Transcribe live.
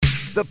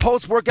The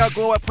post-workout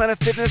glow at Planet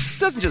Fitness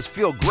doesn't just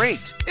feel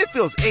great. It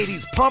feels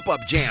 80s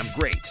pump-up jam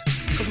great.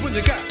 Cause when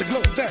you got the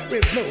glow, there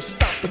is no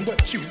stopping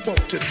what you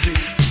want to do.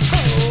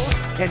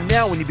 Oh. And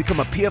now when you become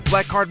a PF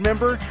Black Card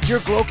member,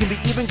 your glow can be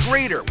even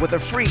greater with a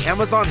free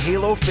Amazon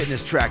Halo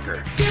fitness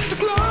tracker. Get the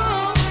glow.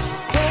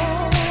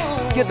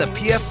 Get the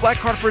PF Black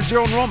Card for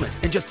zero enrollment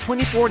and just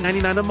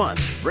 $24.99 a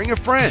month. Bring a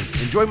friend,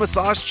 enjoy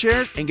massage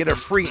chairs, and get a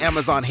free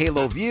Amazon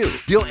Halo View.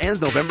 Deal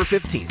ends November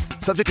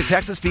 15th. Subject to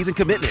taxes, fees, and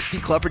commitment. See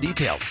Club for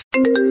details.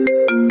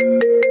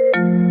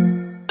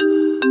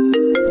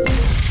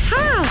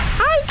 Hi,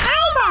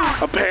 I'm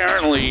Elmo.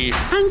 Apparently.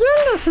 And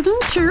you're listening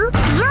to You're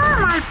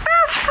My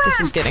Best Friend. This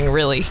is getting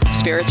really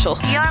spiritual.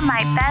 You're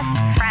my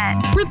best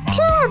friend. With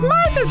two of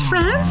my best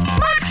friends,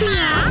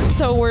 Moxia.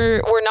 So we're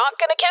not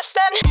gonna kiss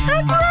then?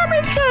 And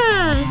Ruby J.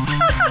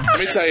 Let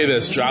me tell you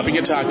this, dropping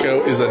a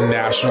taco is a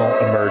national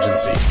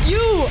emergency.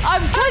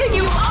 I'm cutting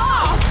you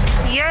off!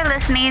 You're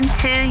listening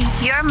to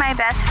You're My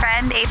Best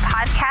Friend, a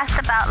podcast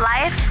about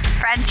life,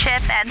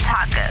 friendship, and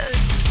tacos.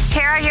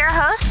 Here are your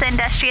hosts, the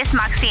industrious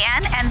Moxie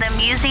Ann and the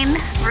amusing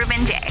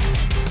Ruben J.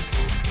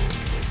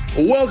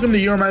 Welcome to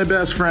You're My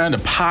Best Friend, a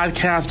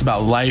podcast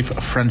about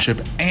life,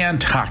 friendship, and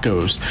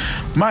tacos.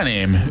 My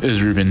name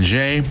is Ruben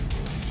J.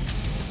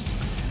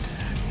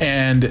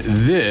 And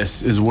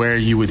this is where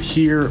you would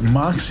hear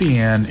Moxie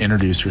Ann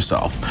introduce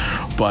herself.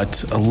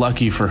 But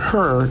lucky for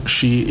her,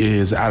 she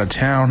is out of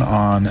town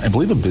on, I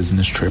believe, a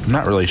business trip. I'm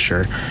not really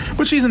sure.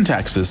 But she's in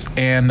Texas.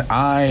 And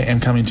I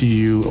am coming to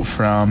you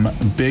from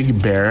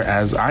Big Bear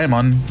as I am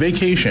on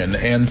vacation.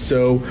 And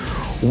so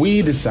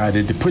we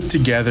decided to put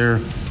together,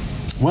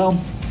 well,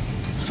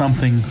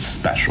 something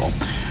special.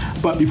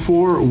 But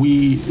before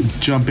we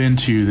jump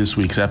into this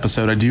week's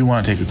episode, I do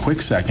want to take a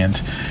quick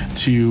second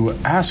to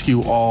ask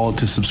you all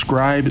to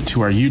subscribe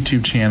to our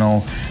YouTube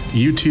channel,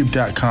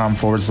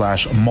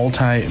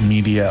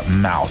 youtube.com/multimedia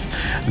mouth.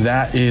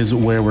 That is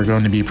where we're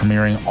going to be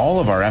premiering all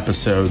of our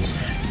episodes.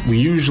 We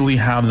usually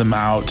have them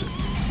out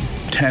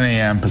 10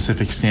 a.m.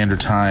 Pacific Standard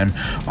Time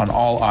on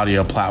all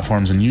audio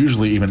platforms, and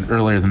usually even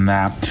earlier than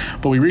that.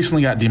 But we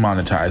recently got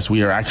demonetized.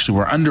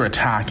 We're under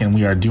attack, and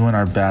we are doing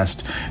our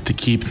best to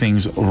keep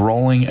things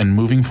rolling and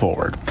moving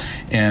forward.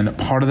 And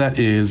part of that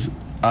is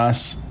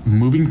us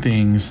moving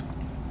things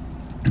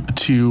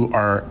to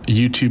our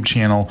YouTube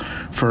channel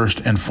first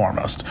and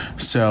foremost.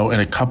 So in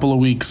a couple of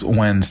weeks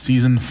when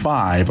season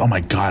 5, oh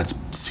my God, it's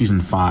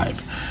season 5.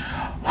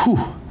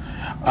 Whew.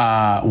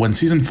 When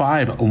season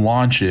 5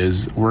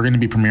 launches, we're going to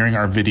be premiering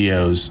our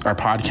videos, our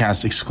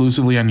podcast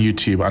exclusively on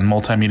YouTube, on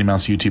Multimedia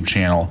Mouse YouTube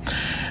channel.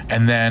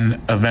 And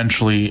then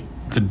eventually,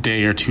 the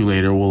day or two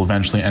later, we'll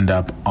eventually end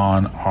up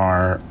on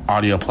our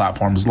audio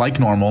platforms like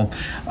normal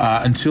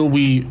until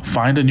we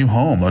find a new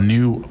home, a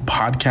new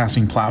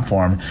podcasting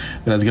platform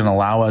that is going to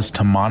allow us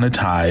to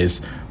monetize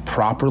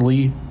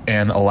properly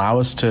and allow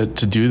us to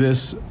do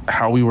this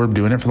how we were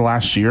doing it for the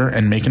last year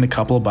and making a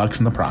couple of bucks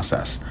in the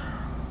process.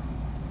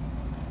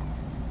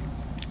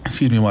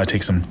 Excuse me while I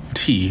take some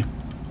tea.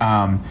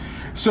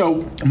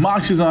 So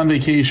Moxie's on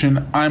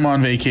vacation, I'm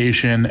on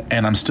vacation,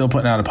 and I'm still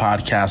putting out a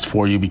podcast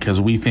for you because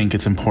we think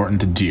it's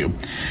important to do.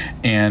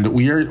 And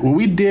what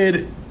we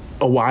did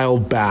a while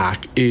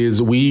back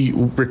is we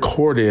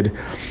recorded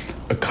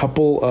a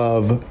couple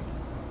of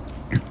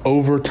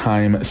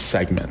overtime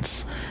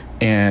segments.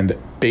 And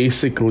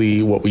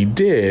basically what we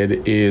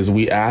did is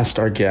we asked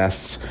our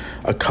guests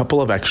a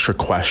couple of extra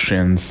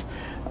questions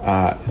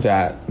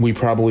that we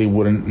probably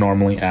wouldn't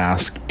normally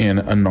ask in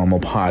a normal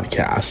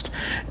podcast.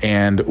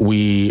 And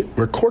we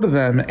recorded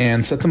them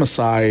and set them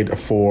aside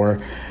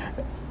for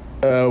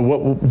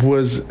what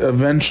was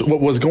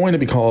going to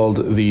be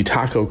called the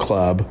Taco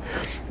Club,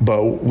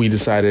 but we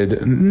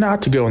decided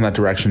not to go in that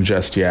direction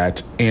just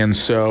yet. And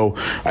so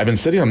I've been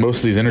sitting on most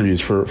of these interviews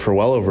for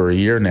well over a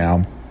year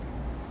now.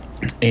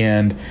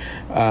 And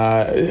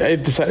I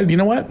decided, you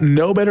know what?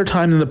 No better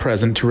time than the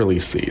present to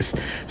release these.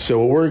 So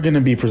what we're going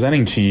to be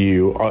presenting to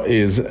you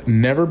is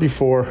never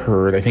before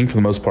heard. I think for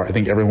the most part, I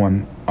think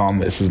everyone on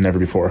this is never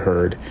before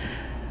heard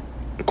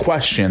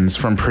questions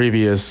from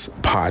previous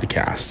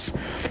podcasts.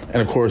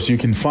 And of course, you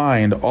can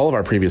find all of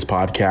our previous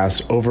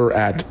podcasts over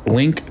at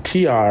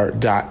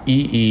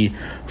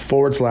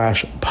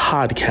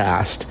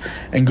linktr.ee/podcast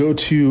and go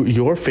to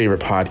your favorite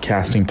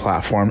podcasting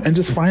platform and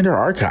just find our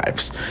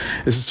archives.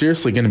 This is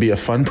seriously going to be a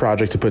fun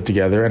project to put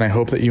together, and I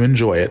hope that you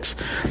enjoy it.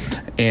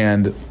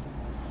 And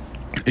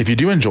if you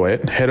do enjoy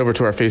it, head over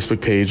to our Facebook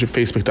page at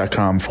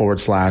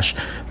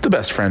facebook.com/The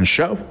Best Friends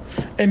Show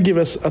and give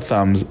us a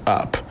thumbs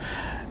up.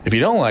 If you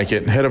don't like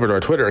it, head over to our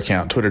Twitter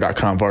account,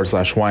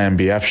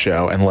 twitter.com/YMBF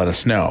show, and let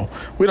us know.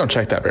 We don't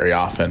check that very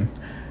often.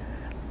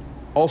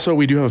 Also,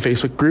 we do have a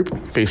Facebook group,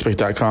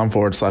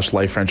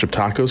 facebook.com/Life Friendship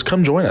Tacos.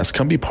 Come join us.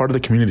 Come be part of the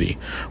community.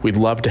 We'd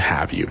love to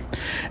have you.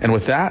 And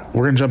with that,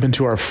 we're going to jump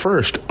into our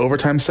first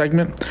overtime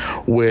segment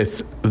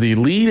with the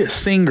lead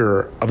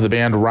singer of the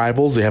band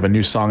Rivals. They have a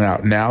new song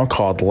out now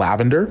called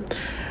Lavender.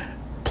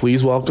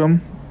 Please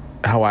welcome,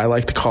 how I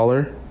like to call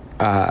her,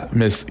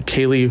 Miss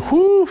Kaylee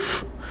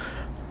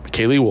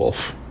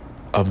Wolf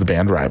of the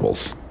band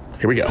Rivals.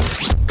 Here we go.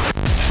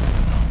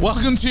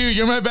 Welcome to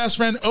You're My Best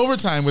Friend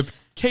Overtime with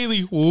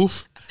Kaylee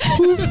Wolf.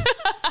 You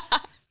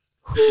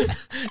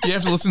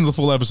have to listen to the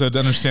full episode to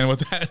understand what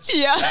that is.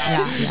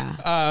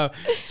 Yeah.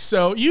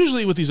 So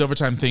usually with these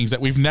overtime things that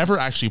we've never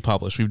actually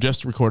published, we've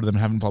just recorded them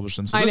and haven't published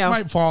them. So this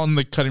might fall on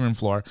the cutting room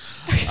floor.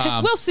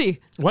 We'll see.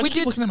 Why are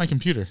you looking at my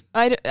computer?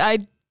 I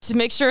to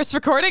make sure it's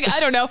recording. I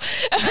don't know.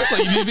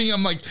 Like, do you think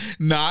I'm like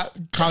not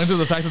cognizant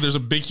of the fact that there's a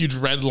big, huge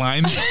red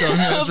line showing me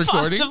that it's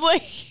recording?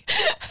 Possibly.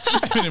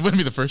 I mean, it wouldn't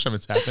be the first time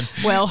it's happened.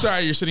 Well,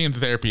 sorry, you're sitting in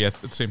therapy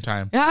at the same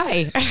time.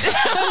 Hi.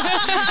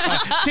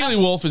 Kaylee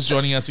Wolf is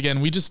joining us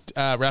again. We just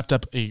wrapped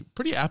up a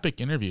pretty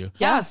epic interview.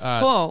 Yes,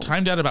 cool.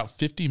 Timed out about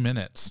 50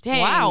 minutes.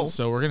 Dang. Wow.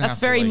 So we're gonna. That's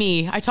very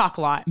me. I talk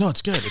a lot. No,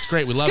 it's good. It's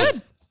great. We love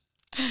it.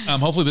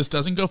 Hopefully this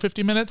doesn't go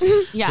 50 minutes.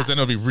 Yeah. Because then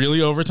it'll be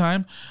really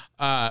overtime.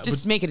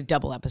 Just make it a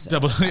double episode. Yeah,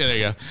 there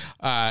you go.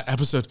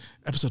 Episode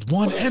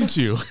 1 and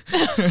 2.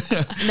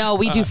 No,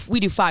 we do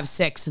 5,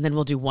 6, and then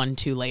we'll do 1,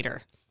 2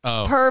 later.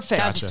 Oh,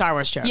 perfect. That's a Star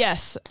Wars joke.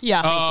 Yes.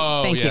 Yeah.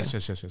 Oh, Thank you.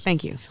 Yes.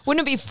 Thank you.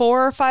 Wouldn't it be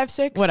 4, 5,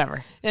 6?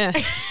 Whatever. Yeah.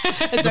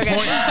 It's okay.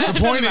 The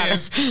point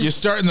is, you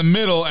start in the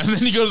middle, and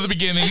then you go to the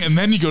beginning, and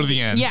then you go to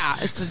the end. Yeah,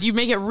 so you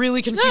make it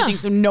really confusing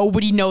so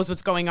nobody knows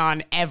what's going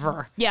on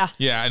ever. Yeah.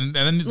 Yeah, and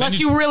then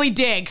Unless you really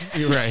dig.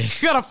 You're right.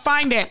 You gotta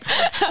find it.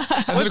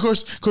 And then of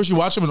course you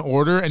watch them in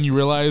order, and you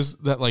realize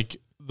that like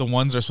the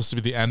ones that are supposed to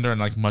be the end are in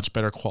like much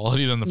better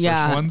quality than the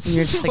first ones. And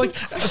you're just like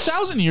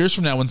 1,000 years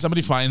from now, when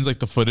somebody finds like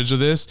the footage of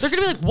this, They're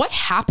gonna be like, what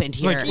happened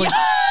here? like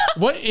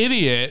what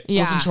idiot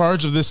was in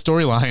charge of this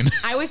storyline?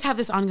 I always have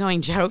this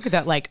ongoing joke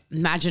that like,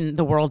 imagine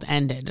the world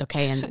ended,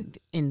 okay, and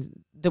in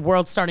the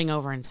world starting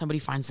over, and somebody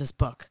finds this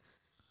book,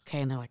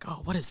 okay, and they're like,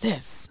 oh, what is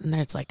this? And then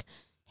it's like,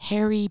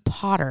 Harry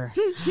Potter.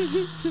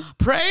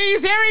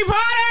 Praise Harry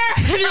Potter!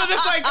 And you're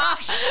just like, oh,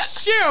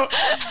 shoot.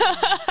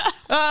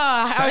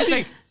 I was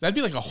like, That'd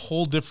be like a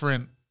whole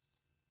different.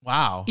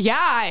 Wow.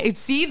 yeah,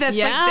 see, that's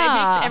like,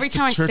 that makes, every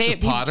time I Church say of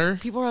it, Potter?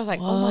 people are always like,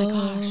 oh my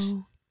gosh.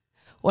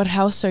 What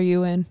house are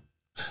you in?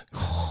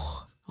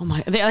 Oh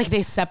my,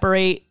 they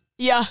separate.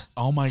 Yeah.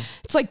 Oh my.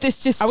 It's like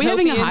this dystopian. Are we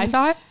having a high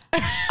thought?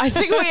 I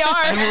think we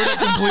are. And we're like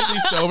completely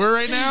sober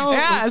right now?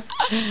 Yes.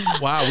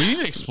 Wow, we need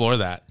to explore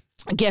that.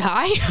 Get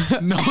high?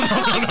 No.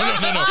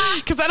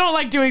 Because I don't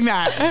like doing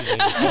that.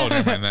 Oh,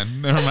 never mind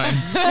then. Never mind.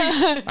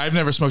 I've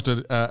never smoked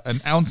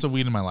an ounce of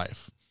weed in my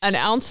life. An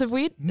ounce of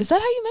weed? Is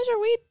that how you measure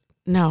weed?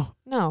 No.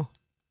 No.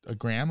 A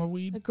gram of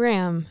weed? A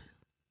gram.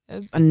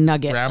 A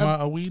nugget.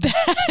 Grandma a weed?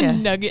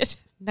 Nugget.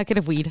 Nugget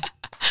of weed.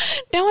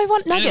 Now I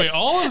want nuggets. Anyway,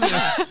 all of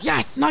this.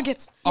 Yes,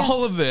 nuggets.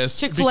 All of this.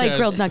 Chick-fil-A because-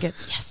 grilled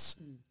nuggets. Yes.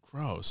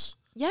 Gross.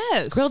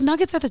 Yes. Grilled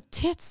nuggets are the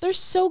tits. They're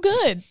so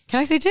good. Can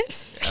I say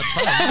tits? That's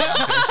fine.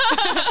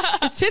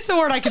 Is tits a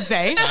word I can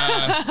say?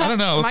 I don't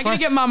know. Am I going to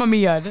get Mamma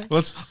Mia?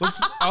 Let's.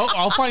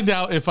 I'll find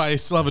out if I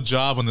still have a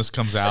job when this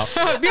comes out.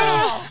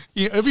 Yeah,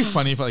 it'd be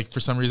funny if, like, for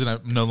some reason I'm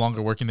no longer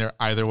working there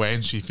either way,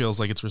 and she feels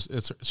like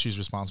she's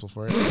responsible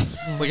for it.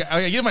 Like,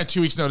 I give my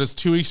 2 weeks notice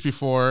 2 weeks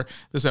before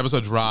this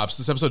episode drops.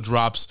 This episode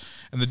drops,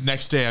 and the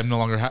next day I no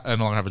longer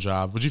have a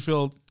job. Would you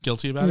feel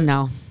guilty about it?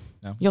 No.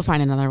 You'll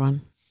find another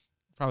one.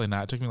 Probably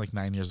not. It took me like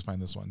 9 years to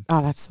find this one.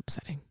 Oh, that's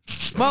upsetting.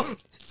 Well,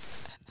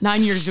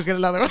 9 years, you'll get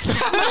another one. I'm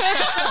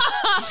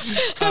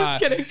just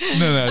kidding.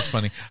 No, it's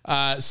funny.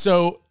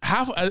 So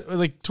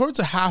towards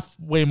the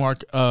halfway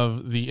mark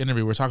of the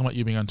interview, we're talking about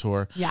you being on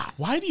tour. Yeah.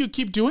 Why do you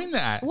keep doing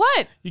that?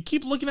 What? You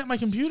keep looking at my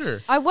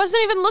computer. I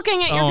wasn't even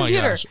looking at your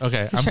computer. My gosh.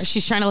 Okay.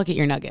 She's trying to look at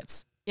your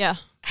nuggets. Yeah.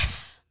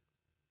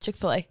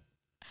 Chick-fil-A.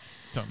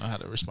 Don't know how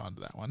to respond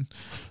to that one.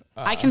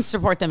 I can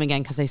support them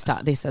again because they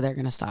said they're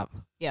going to stop.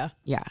 Yeah.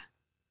 Yeah.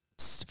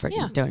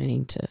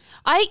 Donating to.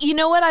 You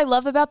know what I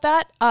love about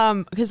that?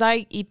 Because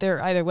I eat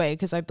there either way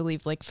because I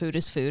believe like food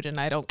is food and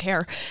I don't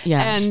care.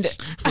 Yeah. And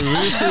food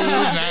is food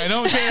and I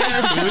don't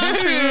care. Food is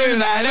food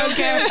and I don't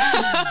care.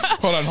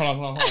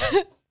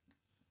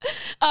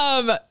 Hold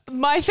on.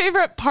 My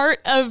favorite part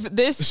of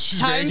this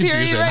She's time very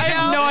period confused right right now.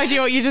 I have no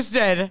idea what you just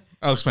did.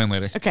 I'll explain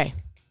later. Okay.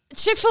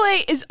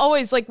 Chick-fil-A is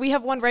always like, we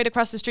have one right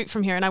across the street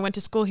from here and I went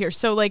to school here.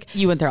 So like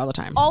You went there all the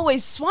time.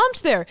 always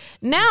swamped there.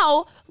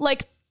 Now,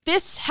 like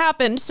this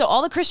happened, so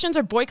all the Christians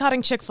are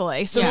boycotting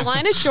Chick-fil-A, so the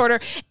line is shorter,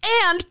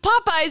 and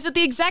Popeyes at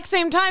the exact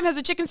same time has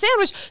a chicken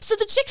sandwich, so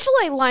the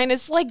Chick-fil-A line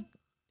is like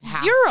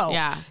zero.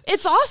 Yeah.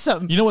 It's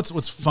awesome. You know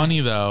what's funny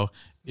though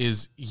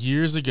is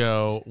years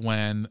ago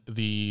when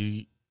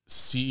the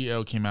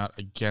CEO came out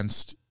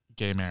against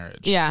gay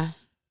marriage. Yeah.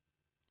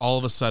 All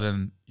of a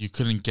sudden you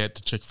couldn't get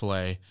to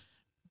Chick-fil-A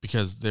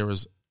because there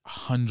was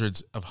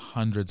hundreds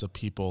of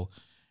people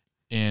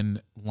in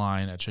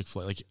line at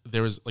Chick-fil-A. Like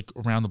there was like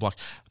around the block.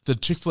 The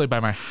Chick-fil-A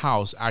by my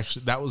house,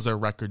 actually, that was their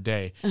record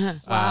day.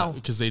 Wow.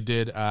 Because they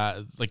did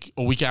like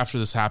a week after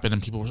this happened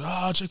and people were,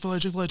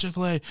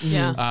 Chick-fil-A.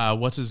 Yeah.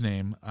 What's his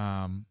name?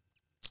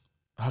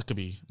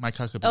 Huckabee, Mike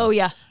Huckabee. Oh,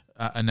 yeah.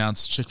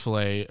 Announced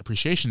Chick-fil-A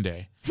Appreciation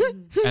Day.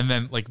 And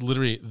then like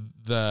literally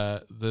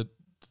the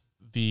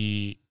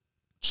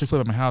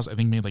Chick-fil-A by my house, I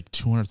think made like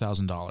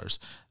 $200,000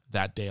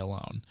 that day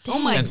alone. Oh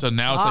my! And so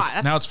now it's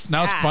like now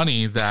it's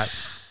funny that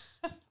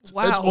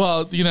Wow.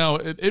 Well,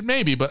 it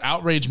may be, but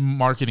outrage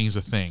marketing is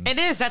a thing. It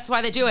is. That's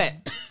why they do it.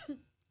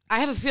 I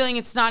have a feeling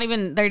it's not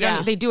even,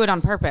 they do it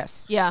on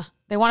purpose. Yeah.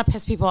 They want to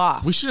piss people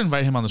off. We should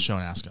invite him on the show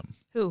and ask him.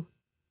 Who?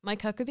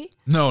 Mike Huckabee?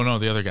 No,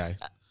 the other guy.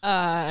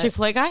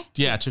 Chick-fil-A guy?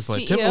 Yeah, Chick-fil-A.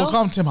 CEO? We'll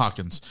call him Tim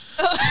Hawkins.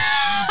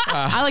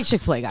 I like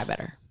Chick-fil-A guy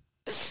better.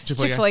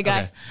 Chick-fil-A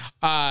guy. Okay.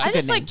 I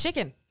just name. like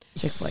chicken.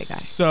 Chick-fil-A guy.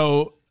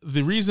 So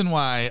the reason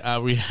why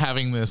we're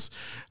having this,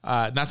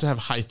 not to have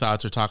high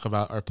thoughts or talk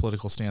about our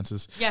political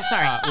stances. Yeah,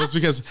 sorry. Was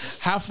because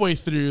halfway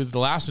through the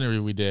last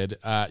interview we did,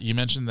 you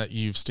mentioned that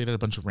you've stayed at a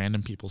bunch of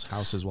random people's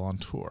houses while on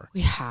tour.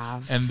 We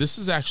have. And this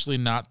is actually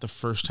not the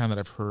first time that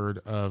I've heard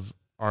of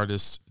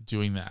artists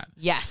doing that.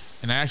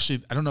 Yes. And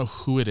I don't know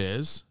who it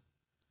is,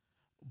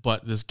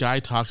 but this guy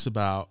talks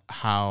about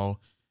how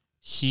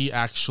he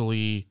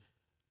actually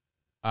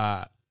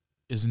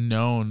is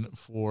known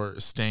for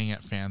staying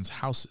at fans'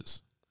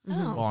 houses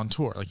while on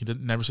tour. Like, he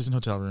never stays in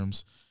hotel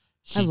rooms.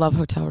 I love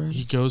hotel rooms.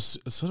 He goes,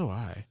 so do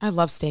I. I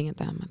love staying at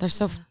them. They're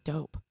so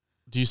dope.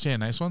 Do you stay at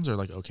nice ones or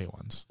like okay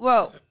ones?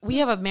 Well, we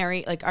have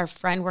our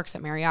friend works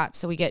at Marriott,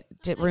 so we get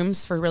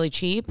rooms for really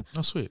cheap.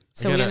 Oh, sweet.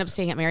 So we end up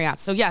staying at Marriott.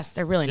 So yes,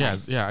 they're really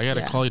nice. Yeah, I got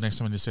to call you next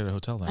time when you stay at a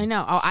hotel then. I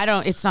know. Oh, I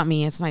don't. It's not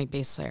me. It's my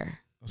bass player.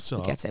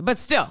 Still. Who gets it. But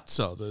still.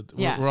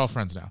 We're all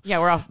friends now. Yeah,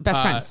 we're all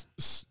best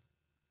friends.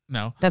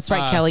 No. That's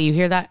right, Kelly. You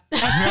hear that?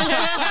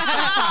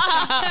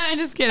 I'm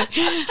just kidding.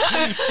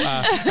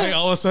 Like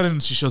all of a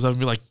sudden she shows up and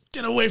be like,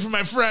 get away from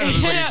my friend. And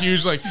it's like a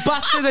huge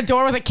bust through the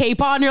door with a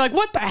cape on. You're like,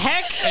 what the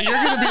heck? And you're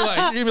gonna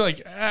be like,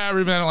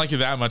 Ruben, I don't like you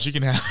that much. You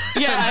can have.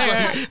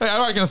 Yeah. I'm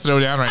not gonna throw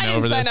down right now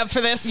over this. I didn't sign up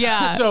for this.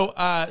 Yeah.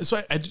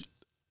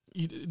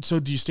 So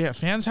do you stay at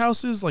fans'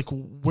 houses? Like,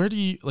 where do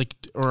you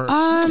or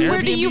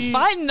where do you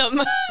find them?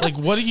 Like,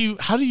 how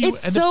do you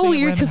It's end up so staying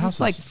weird at random because houses? it's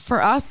like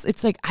for us,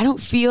 it's like I don't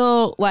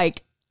feel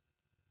like.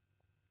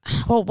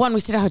 Well, one,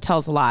 we stayed at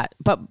hotels a lot,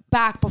 but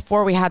back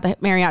before we had the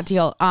Marriott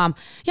deal,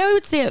 we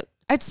would stay at.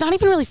 It's not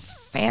even really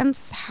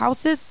fans'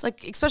 houses,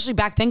 like especially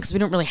back then because we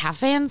don't really have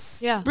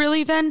fans,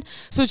 really then.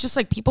 So it's just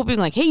like people being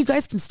like, "Hey, you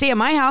guys can stay at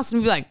my house,"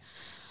 and we'd be like,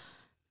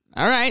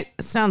 "All right,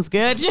 sounds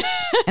good."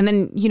 And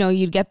then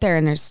you'd get there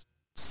and there's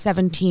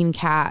 17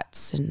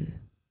 cats and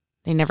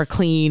they never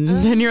clean,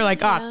 and you're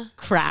like, "Oh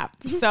crap!"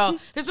 So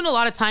there's been a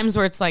lot of times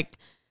where it's like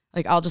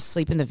I'll just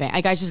sleep in the van.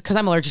 Like because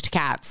I'm allergic to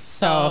cats,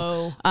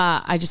 so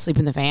I just sleep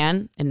in the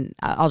van, and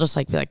I'll just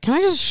be like, "Can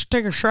I just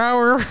take a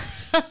shower?"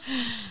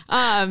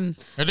 I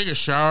take a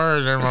shower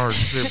and then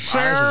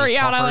sure,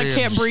 yeah, and I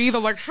can't breathe.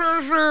 I'm like,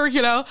 sure,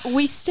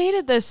 We stayed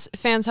at this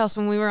fan's house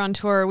when we were on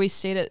tour. We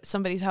stayed at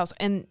somebody's house,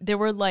 and there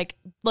were like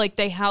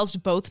they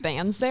housed both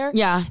bands there.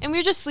 Yeah, and we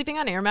were just sleeping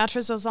on air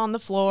mattresses on the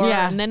floor.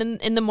 Yeah, and then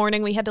in the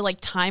morning we had to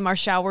time our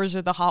showers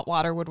or the hot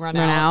water would run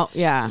out.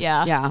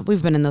 Yeah.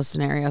 We've been in those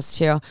scenarios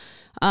too.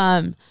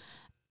 I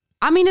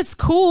mean, it's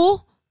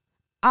cool.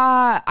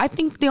 I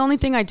think the only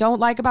thing I don't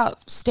like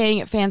about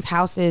staying at fans'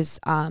 houses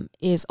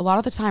is a lot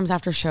of the times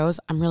after shows,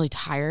 I'm really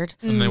tired.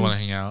 And they want to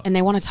hang out. And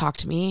they want to talk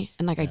to me.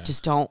 And I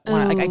just don't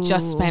want to, I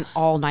just spent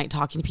all night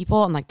talking to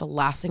people. And the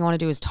last thing I want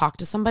to do is talk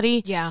to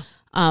somebody. Yeah.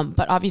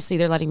 But obviously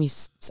they're letting me,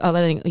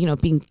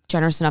 being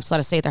generous enough to let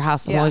us stay at their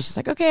house. I'm always just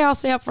like, okay, I'll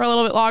stay up for a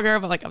little bit longer.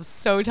 But I'm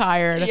so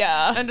tired.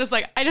 Yeah. And just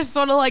I just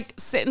want to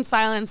sit in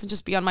silence and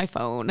just be on my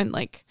phone and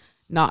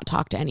not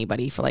talk to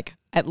anybody for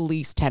at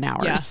least 10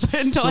 hours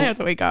until I have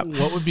to wake up.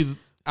 What would be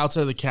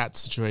outside of the cat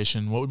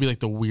situation? What would be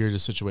the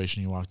weirdest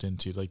situation you walked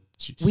into?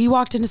 We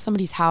walked into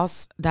somebody's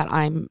house that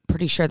I'm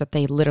pretty sure that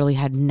they literally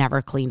had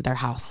never cleaned their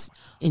house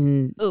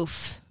in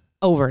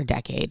over a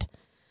decade.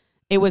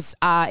 It was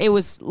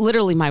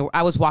literally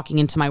I was walking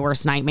into my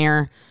worst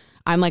nightmare.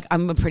 I'm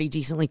a pretty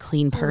decently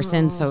clean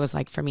person. So it was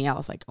for me, I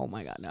was like, oh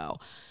my God, no.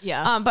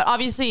 Yeah. But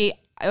obviously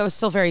I was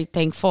still very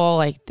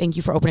thankful. Thank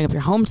you for opening up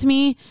your home to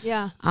me.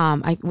 Yeah.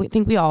 I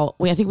think we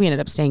ended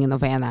up staying in the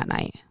van that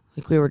night.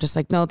 We were just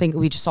no,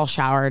 we just all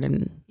showered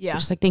and we're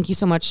just thank you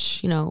so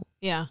much,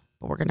 Yeah.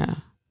 But we're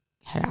gonna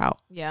head out.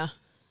 Yeah.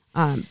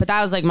 But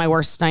that was my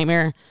worst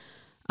nightmare.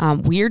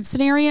 Weird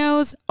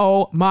scenarios.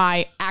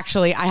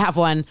 Actually I have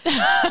one.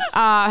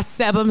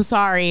 Seb, I'm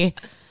sorry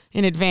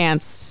in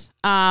advance.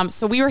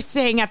 So we were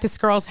staying at this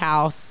girl's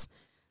house.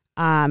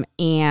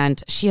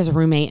 And she has a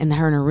roommate, and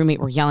her and her roommate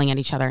were yelling at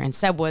each other. And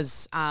Seb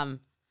was the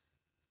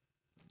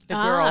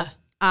girl.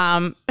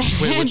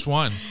 Wait, which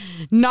one?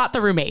 Not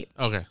the roommate.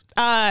 Okay.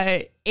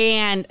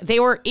 And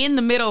they were in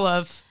the middle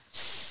of,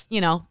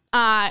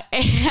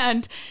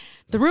 and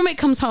the roommate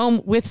comes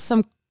home with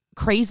some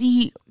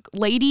crazy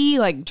lady,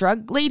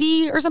 drug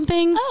lady or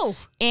something. Oh.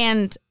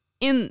 And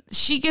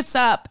she gets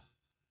up,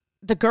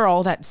 the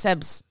girl that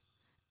Seb's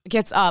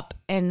gets up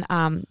and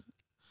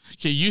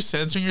Okay, you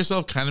censoring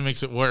yourself kind of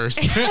makes it worse.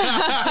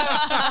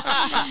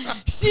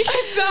 She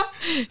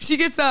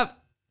gets up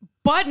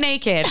butt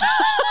naked,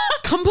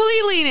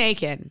 completely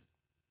naked.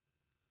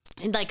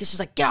 And she's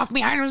like, get off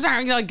me. And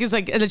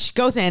then she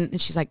goes in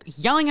and she's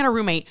yelling at her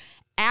roommate,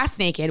 ass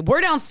naked. We're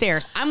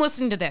downstairs. I'm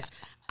listening to this.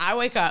 I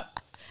wake up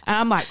And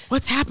I'm like,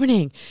 what's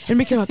happening? And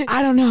Mickey goes,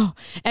 I don't know.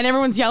 And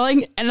everyone's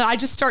yelling. And I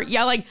just start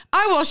yelling,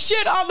 I will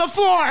shit on the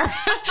floor.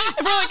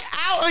 And we're like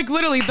out, like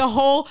literally the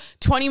whole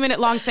 20-minute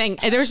long thing.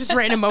 And there's just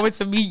random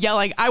moments of me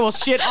yelling, I will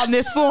shit on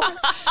this floor.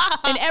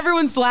 And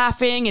everyone's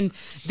laughing. And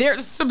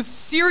there's some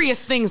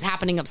serious things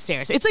happening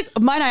upstairs. It's like,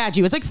 might I add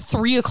you, it's like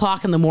 3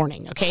 o'clock in the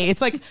morning. Okay.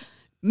 It's like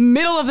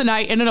middle of the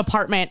night in an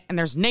apartment and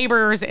there's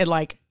neighbors. And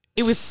like,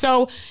 it was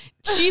so,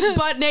 she's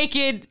butt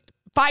naked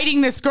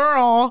fighting this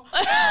girl.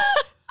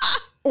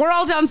 We're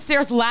all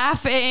downstairs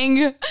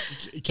laughing.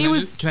 Can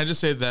I just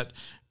say that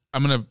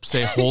I'm going to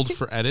say hold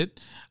for edit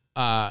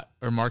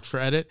or mark for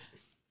edit.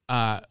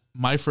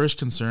 My first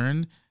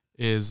concern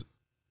is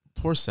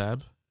poor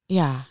Seb.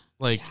 Yeah.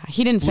 Like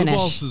he didn't finish. Blue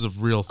balls is a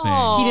real thing.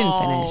 He didn't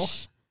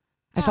finish.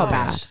 I felt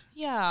bad.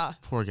 Yeah.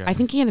 Poor guy. I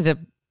think he ended up,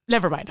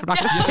 never mind. I'm not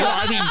going to say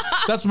that. I mean,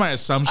 that's my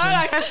assumption. I'm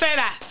not going to say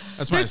that.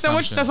 That's my There's so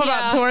much assumption. stuff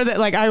about Tor that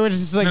like I would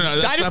just like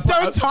I just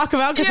don't talk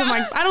about because I'm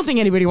like I don't think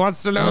anybody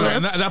wants to know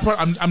this. That part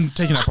I'm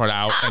taking that part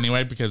out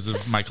anyway because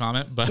of my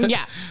comment. But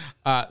yeah,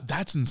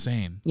 that's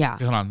insane. Yeah,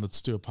 hold on,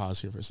 let's do a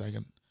pause here for a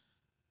second.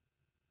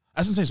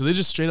 That's insane. So they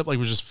just straight up like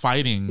were just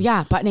fighting.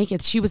 Yeah, butt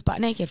naked. She was butt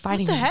naked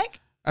fighting. What the heck?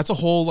 That's a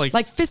whole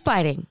like fist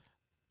fighting.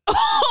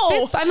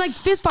 Oh, I'm like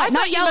fist fight,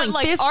 not yelling, meant,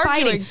 like, fist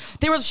arguing.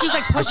 fighting. She was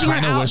like pushing her out.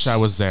 I kind of wish I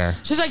was there.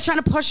 She's like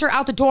trying to push her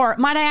out the door.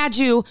 Might I add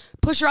you?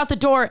 Push her out the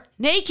door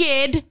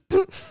naked.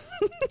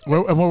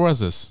 Where was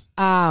this?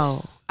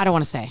 Oh, I don't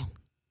want to say.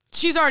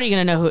 She's already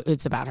gonna know who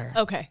it's about her.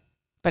 Okay,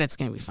 but it's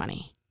gonna be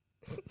funny.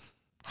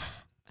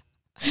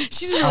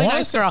 She's a really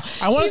nice girl.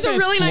 She's a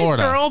really nice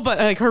girl, but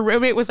like her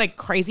roommate was like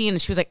crazy,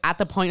 and she was like at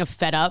the point of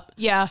fed up.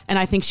 Yeah, and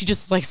I think she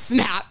just like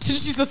snapped, and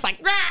she's just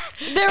like,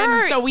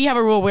 so we have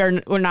a rule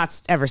where we're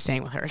not ever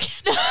staying with her again.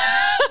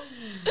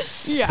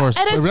 Yeah,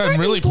 I'm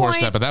really poor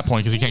Step at that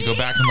point because he can't go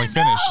back and like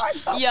finish.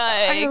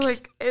 Yikes!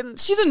 Like, and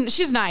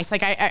she's nice.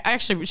 Like I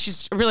actually,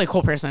 she's a really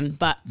cool person.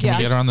 But can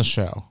we get her on the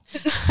show?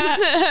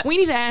 We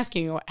need to ask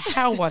you,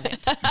 how was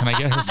it? Can I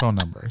get her phone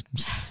number?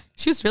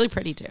 She was really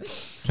pretty too.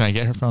 Can I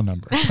get her phone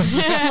number?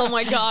 Oh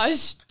my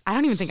gosh. I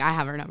don't even think I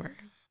have her number.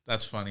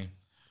 That's funny.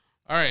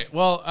 All right.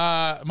 Well,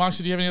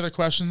 Moxie, do you have any other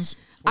questions?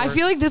 I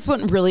feel like this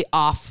went really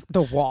off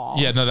the wall.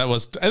 Yeah, no, that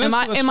was. Am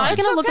I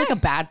going to look like a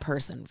bad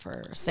person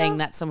for saying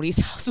that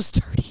somebody's house was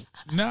dirty?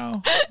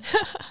 No.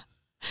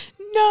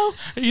 No.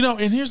 You know,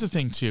 and here's the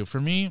thing too. For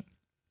me,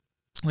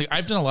 like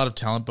I've done a lot of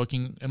talent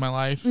booking in my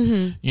life,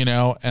 you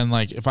know, and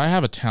like if I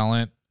have a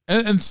talent,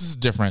 and this is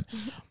different,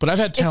 but I've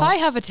had talent. If I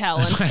have a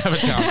talent. If I have a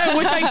talent.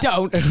 Which I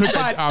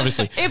don't.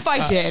 Obviously. If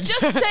I did.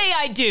 Just say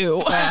I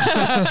do.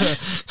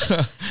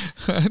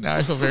 Now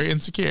I feel very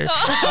insecure. No.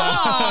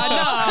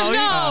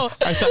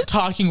 I thought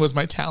talking was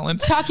my talent.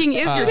 Talking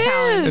is your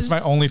talent. It's my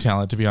only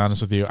talent, to be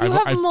honest with you. You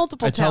have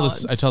multiple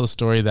talents. I tell the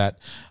story that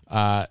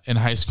in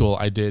high school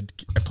I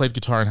played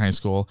guitar in high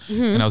school,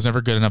 and I was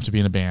never good enough to be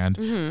in a band.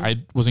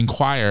 I was in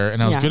choir,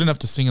 and I was good enough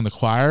to sing in the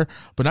choir,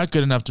 but not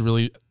good enough to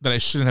really that I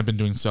shouldn't have been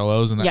doing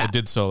solos, and that I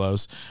did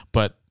solos,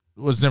 but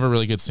was never a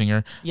really good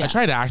singer. I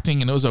tried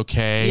acting and it was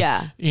okay.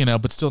 Yeah. You know,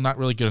 but still not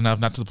really good enough,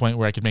 not to the point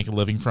where I could make a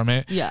living from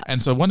it. Yeah.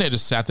 And so one day I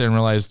just sat there and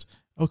realized,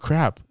 oh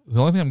crap, the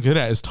only thing I'm good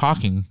at is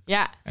talking.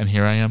 Yeah. And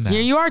here I am now.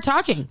 Here you are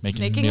talking.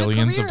 Making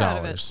millions of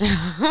dollars.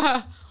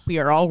 We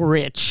are all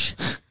rich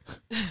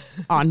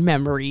on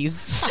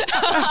memories.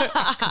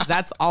 Because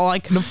that's all I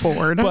can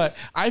afford. But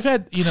I've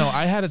had,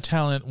 I had a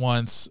talent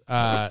once.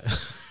 I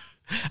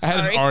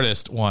had an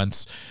artist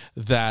once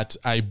that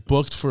I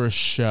booked for a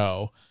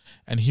show.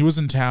 And he was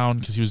in town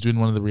because he was doing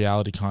one of the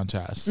reality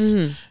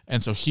contests.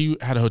 And so he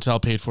had a hotel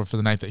paid for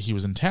the night that he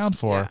was in town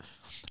for. Yeah.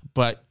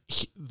 But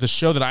the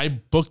show that I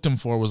booked him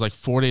for was like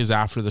 4 days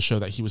after the show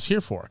that he was here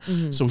for.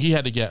 So he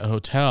had to get a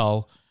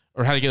hotel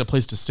or had to get a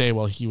place to stay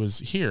while he was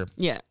here.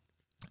 Yeah.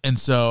 And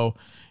so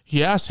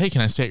he asked, hey,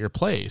 can I stay at your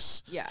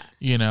place? Yeah.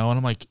 And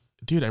I'm like,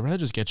 dude, I'd rather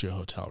just get you a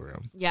hotel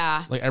room.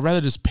 Yeah. Like, I'd rather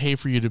just pay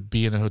for you to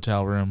be in a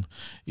hotel room,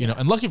 know.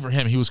 And lucky for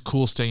him, he was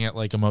cool staying at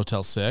like a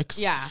Motel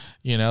 6. Yeah.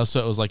 So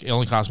it was like, it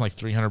only cost him like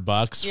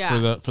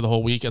 $300 for the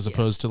whole week as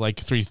opposed to like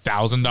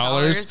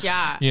 $3,000.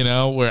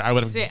 Yeah. Where I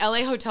would have.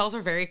 LA hotels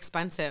are very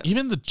expensive.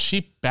 Even the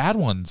cheap bad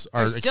ones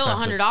are still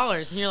expensive.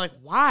 $100. And you're like,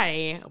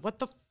 why? What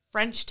the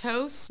French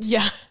toast?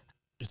 Yeah.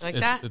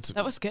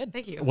 That was good.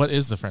 Thank you. What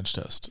is the French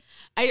toast?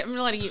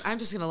 I'm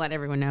just gonna let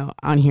everyone know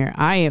on here.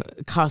 I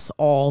cuss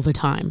all the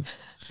time,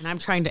 and I'm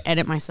trying to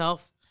edit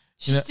myself.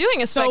 She's doing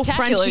a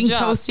spectacular Frenching, job.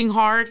 Toasting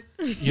hard.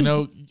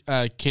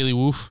 Kaylee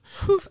Woof.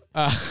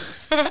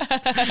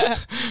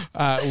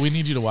 We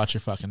need you to watch your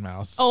fucking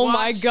mouth. Oh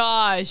my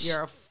gosh.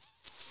 You're a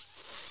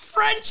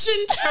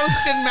Frenching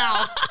toasting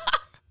mouth.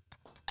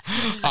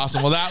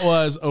 Awesome. Well, that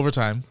was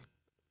overtime.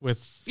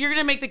 You're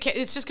gonna make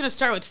it's just gonna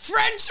start with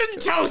French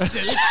and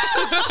toasted.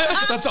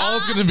 That's all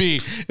it's gonna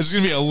be. It's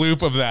gonna be a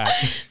loop of that.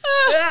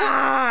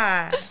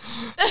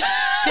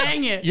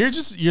 Dang it!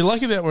 You're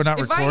lucky that we're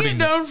not recording. If I get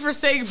known for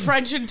saying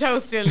French and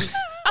toasted,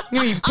 I'm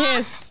gonna be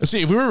pissed.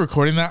 See, if we were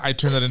recording that, I'd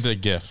turn that into a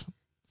GIF.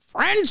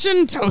 French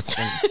and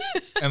toasted,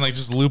 and like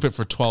just loop it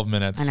for 12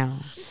 minutes. I know,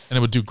 and it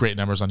would do great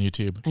numbers on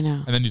YouTube. I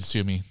know, and then you'd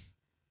sue me.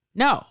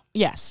 No.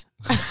 Yes.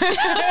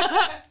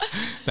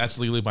 That's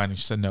legally binding.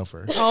 She said no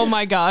first. Oh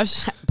my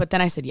gosh. But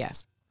then I said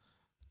yes.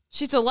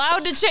 She's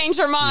allowed to change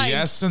her mind.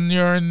 Yes and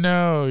you're a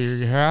no.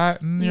 You're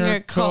hot and you're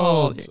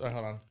cold.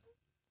 Hold on.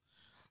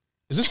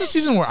 Is this the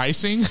season where I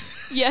sing?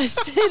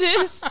 Yes, it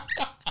is.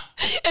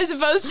 As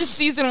opposed to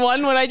season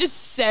 1 when I just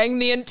sang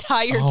the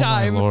entire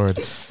time. Oh my Lord.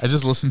 I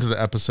just listened to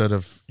the episode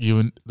of you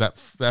and the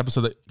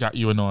episode that got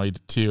you annoyed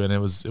too, and it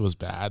was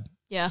bad.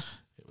 Yeah.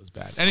 It was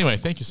bad. Anyway,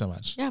 thank you so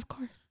much. Yeah, of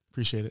course.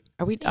 Appreciate it.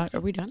 Are we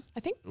done? I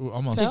think. We're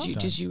almost So? done.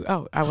 Did you?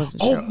 Oh, I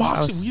wasn't sure. Oh,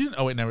 Moxie, we didn't.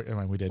 Oh, wait, never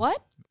mind. We did.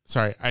 What?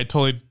 Sorry, I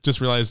totally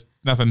just realized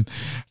nothing.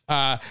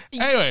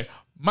 Anyway,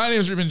 my name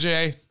is Ruben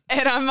J.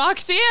 And I'm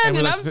Moxie Ann,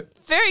 and I'm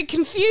very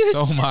confused.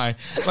 So am I.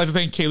 I'd like to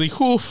thank Kaylee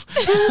Hoof.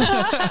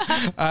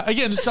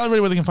 Again, just tell everybody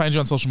where they can find you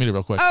on social media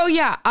real quick. Oh,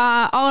 yeah.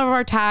 All of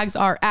our tags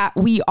are at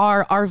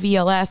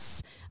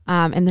WeAreRVLS.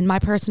 And then my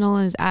personal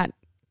is at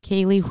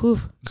Kaylee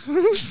Hoof.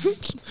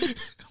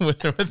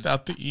 With or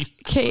without the E.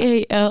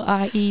 KALIEWOLFE.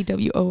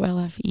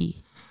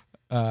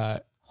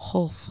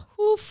 Hoof.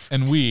 Hoof.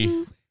 And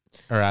we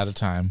are out of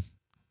time.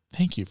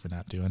 Thank you for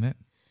not doing it.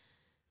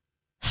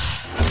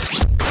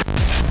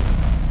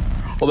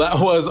 Well, that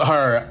was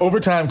our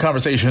overtime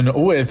conversation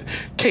with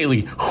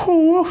Kaylee.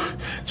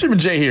 It's Ruben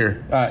J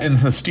here in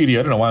the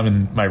studio. I don't know why I'm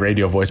in my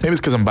radio voice. Maybe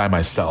it's because I'm by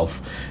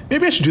myself.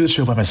 Maybe I should do the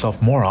show by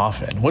myself more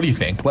often. What do you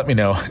think? Let me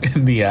know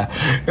in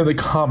the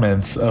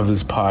comments of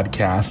this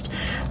podcast.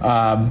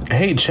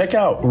 Hey, check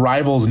out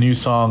Rival's new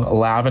song,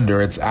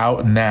 Lavender. It's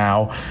out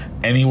now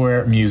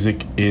anywhere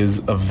music is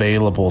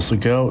available. So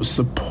go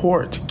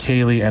support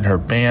Kaylee and her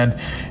band.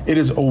 It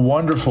is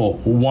wonderful,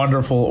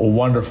 wonderful,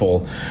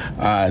 wonderful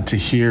to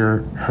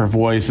hear her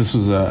voice. This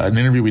was an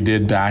interview we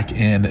did back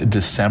in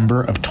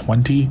December of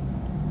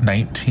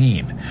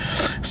 2019.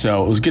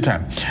 So it was a good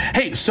time.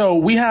 Hey, so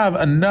we have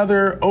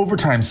another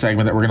overtime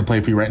segment that we're going to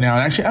play for you right now.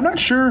 And actually, I'm not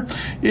sure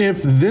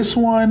if this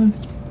one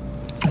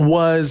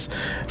was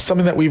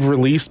something that we've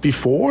released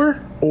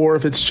before or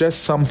if it's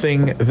just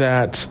something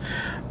that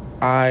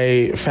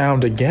I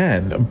found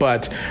again,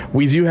 but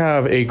we do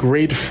have a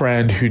great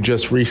friend who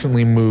just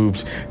recently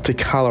moved to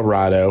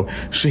Colorado.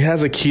 She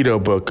has a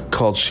keto book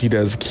called She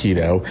Does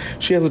Keto.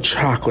 She has a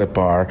chocolate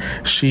bar.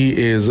 She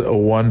is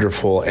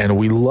wonderful, and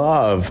we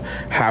love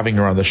having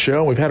her on the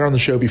show. We've had her on the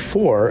show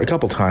before a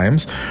couple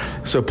times,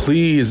 so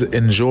please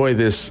enjoy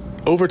this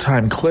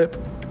overtime clip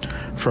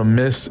from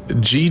Miss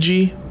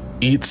Gigi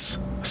Eats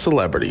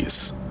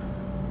Celebrities.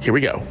 Here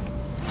we go.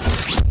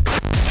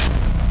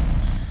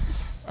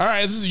 All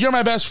right, this is You're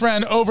My Best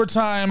Friend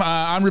Overtime.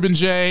 I'm Ruben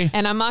J.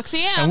 And I'm Moxie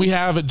Ann. And we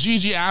have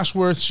Gigi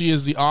Ashworth. She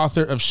is the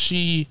author of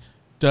She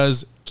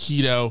Does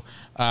Keto.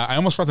 I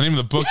almost forgot the name of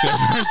the book there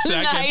for a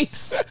second.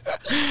 Nice.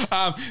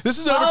 This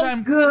is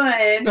Overtime.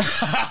 Good.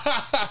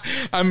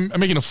 I'm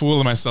making a fool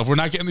of myself. We're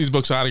not getting these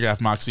books autographed,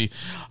 Moxie.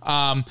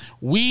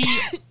 We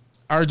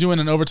are doing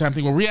an overtime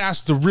thing where we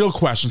ask the real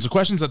questions, the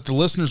questions that the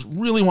listeners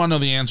really want to know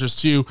the answers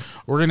to.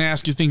 We're going to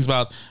ask you things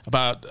about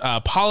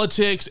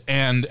politics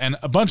and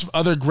a bunch of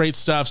other great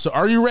stuff. So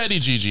are you ready,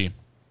 Gigi?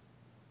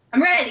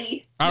 I'm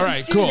ready. All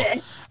right, cool.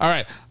 All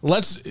right,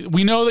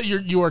 we know that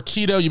you are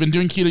keto. You've been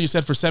doing keto, you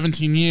said, for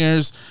 17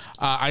 years.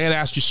 I got to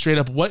ask you straight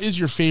up, what is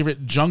your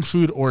favorite junk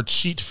food or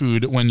cheat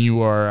food when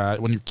you're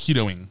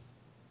ketoing?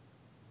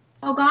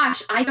 Oh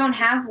gosh, I don't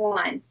have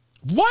one.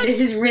 What? This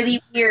is really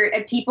weird.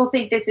 And people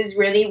think this is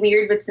really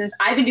weird, but since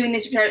I've been doing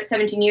this for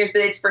 17 years,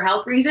 but it's for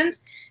health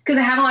reasons, because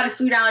I have a lot of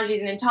food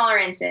allergies and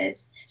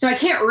intolerances. So I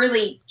can't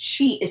really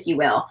cheat, if you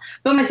will.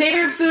 But my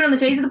favorite food on the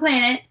face of the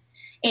planet,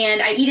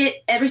 and I eat it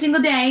every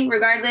single day,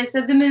 regardless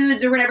of the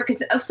moods or whatever,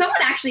 because someone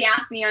actually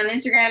asked me on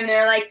Instagram, and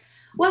they're like,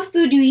 what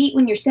food do you eat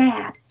when you're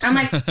sad? I'm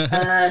like,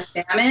 salmon.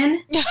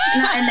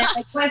 And they're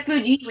like, what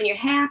food do you eat when you're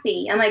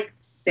happy? I'm like,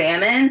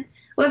 salmon.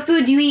 What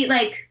food do you eat,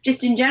 like,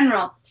 just in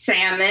general?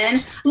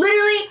 Salmon.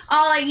 Literally,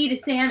 all I eat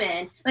is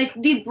salmon. Like,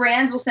 these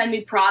brands will send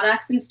me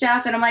products and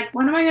stuff, and I'm like,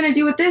 what am I going to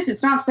do with this?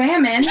 It's not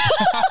salmon.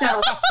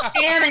 So,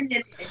 salmon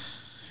it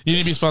is. You need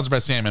to be sponsored by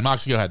salmon.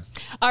 Moxie, go ahead.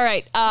 All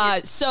right.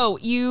 So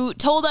you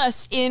told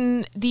us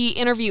in the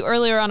interview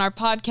earlier on our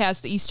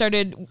podcast that you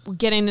started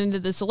getting into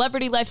the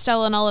celebrity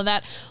lifestyle and all of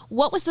that.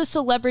 What was the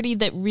celebrity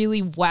that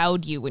really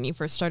wowed you when you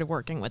first started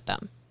working with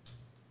them?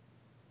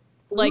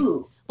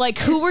 Like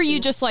who were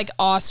you just like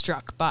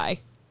awestruck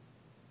by?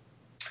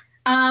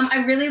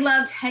 I really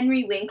loved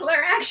Henry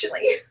Winkler,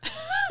 actually.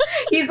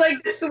 He's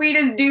like the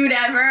sweetest dude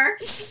ever.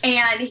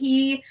 And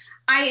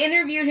I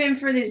interviewed him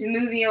for this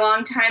movie a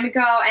long time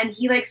ago, and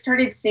he like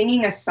started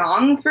singing a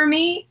song for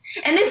me.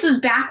 And this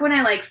was back when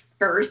I like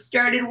first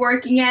started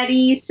working at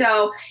E!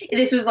 So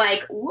this was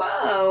like,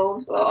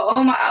 whoa,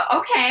 oh my,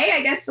 okay,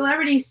 I guess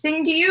celebrities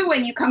sing to you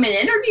when you come and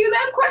interview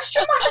them, ?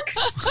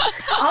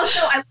 Also,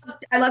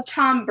 I love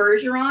Tom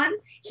Bergeron.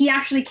 He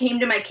actually came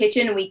to my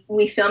kitchen, and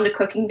we filmed a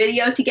cooking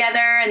video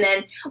together, and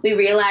then we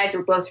realized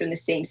we're both from the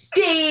same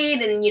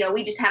state, and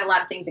we just had a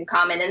lot of things in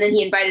common. And then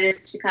he invited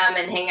us to come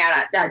and hang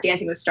out at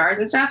Dancing with Stars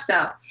and stuff.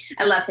 So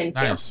I love him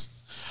too. Nice.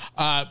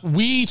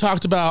 We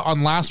talked about,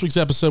 on last week's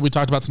episode, we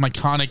talked about some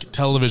iconic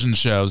television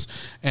shows,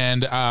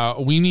 and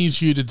we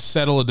need you to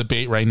settle a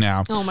debate right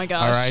now. Oh my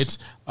gosh.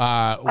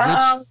 All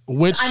right.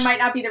 Which I might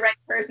not be the right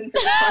person for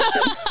this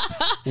question.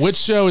 which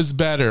show is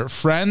better,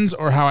 Friends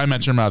or How I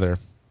Met Your Mother?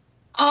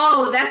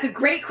 Oh, that's a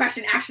great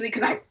question, actually,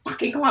 because I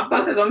fucking love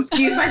both of them.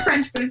 Excuse my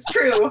French, but it's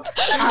true.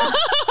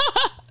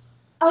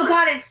 Oh,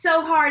 God, it's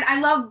so hard. I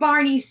love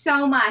Barney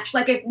so much.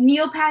 Like, if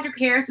Neil Patrick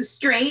Harris was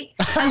straight,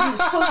 I would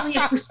totally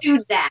have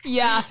pursued that.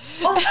 Yeah.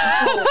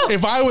 Oh.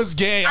 If I was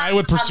gay, I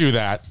would pursue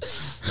that.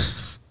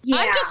 Yeah.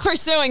 I'm just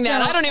pursuing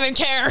that. I don't even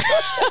care.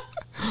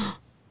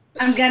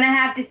 I'm going to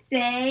have to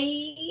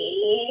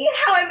say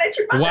How I Met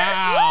Your Mother.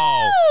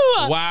 Wow.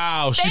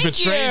 Wow. She Thank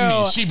betrayed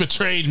you. me. She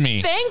betrayed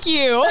me. Thank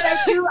you. But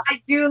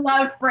I do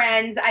love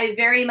Friends. I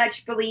very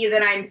much believe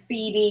that I'm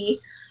Phoebe,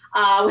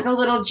 with a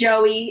little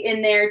Joey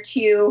in there,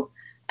 too.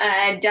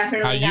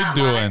 Definitely How you not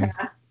doing?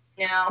 Monica.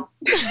 No.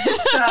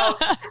 So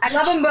I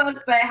love them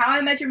both, but How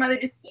I Met Your Mother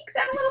just sneaks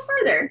out a little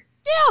further.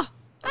 Yeah,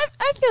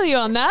 I feel you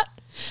on that.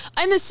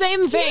 In the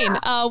same vein,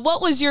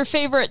 what was your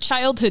favorite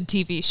childhood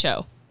TV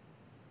show?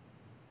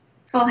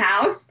 Full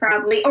House,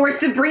 probably. Or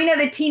Sabrina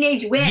the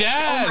Teenage Witch.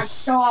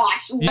 Yes. Oh my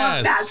gosh.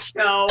 Love that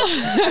show.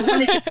 I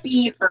wanted to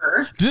be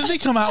her. Didn't they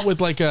come out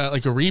with like a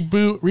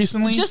reboot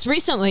recently? Just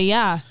recently,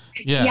 yeah.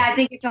 Yeah. I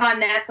think it's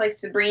on Netflix,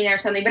 Sabrina or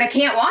something, but I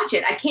can't watch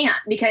it. I can't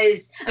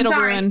because It'll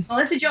sorry, ruin.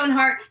 Melissa Joan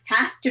Hart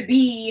has to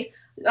be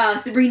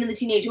Sabrina the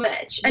Teenage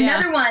Witch. Yeah.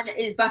 Another one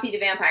is Buffy the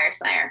Vampire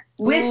Slayer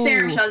with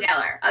Sarah Michelle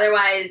Gellar.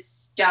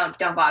 Otherwise, don't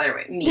bother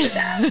with me with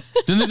that.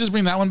 Didn't they just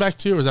bring that one back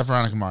too, or is that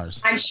Veronica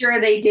Mars? I'm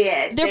sure they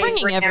did. They're They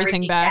bringing bring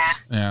everything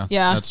back. Yeah,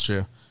 that's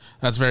true.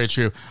 That's very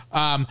true.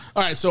 All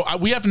right, so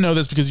we have to know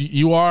this because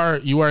you are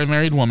a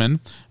married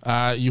woman.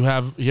 You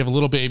have a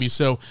little baby.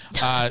 So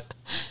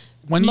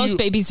when Most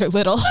babies are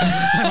little.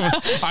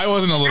 I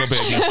wasn't a little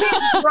baby. He's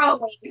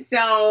growing,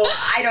 so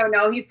I don't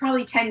know. He's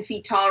probably 10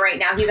 feet tall right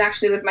now. He's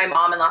actually with my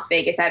mom in Las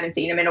Vegas. I haven't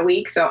seen him in a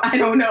week, so I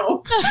don't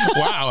know.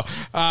 Wow.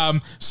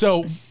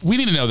 So we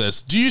need to know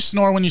this. Do you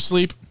snore when you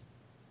sleep?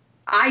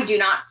 I do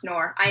not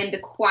snore. I am the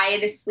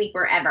quietest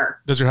sleeper ever.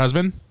 Does your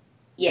husband?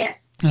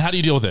 Yes. And how do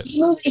you deal with it?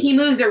 He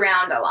moves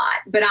around a lot,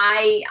 but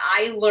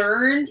I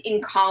learned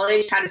in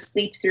college how to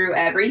sleep through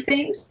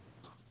everything.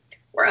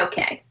 We're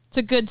okay. It's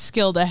a good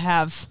skill to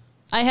have.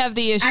 I have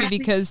the issue Actually,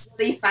 because it's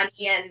really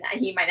funny, and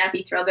he might not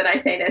be thrilled that I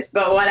say this,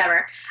 but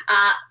whatever.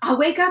 I'll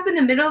wake up in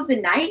the middle of the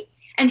night,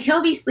 and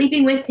he'll be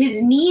sleeping with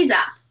his knees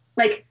up.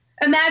 Like,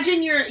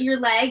 imagine your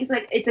legs,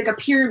 like it's like a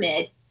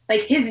pyramid.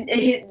 Like this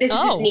is his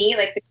knee,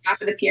 like the top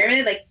of the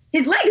pyramid. Like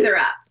his legs are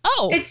up.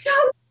 Oh, it's so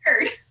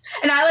weird.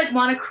 And I like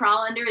want to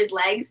crawl under his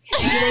legs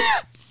and be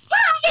like,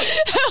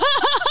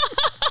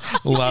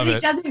 Love he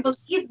it. doesn't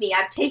believe me.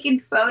 I've taken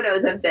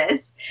photos of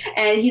this.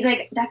 And he's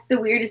like, that's the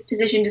weirdest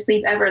position to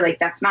sleep ever. Like,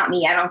 that's not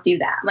me. I don't do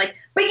that. I'm like,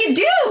 but you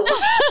do.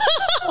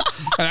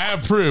 And I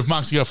have proof.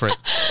 Moxie, go for it.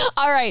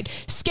 All right.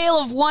 Scale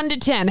of 1 to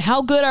 10.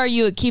 How good are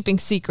you at keeping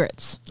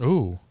secrets?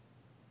 Ooh.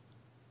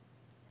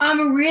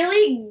 I'm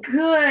really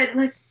good.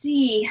 Let's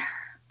see.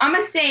 I'm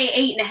going to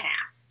say 8.5.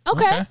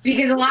 Okay.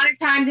 Because a lot of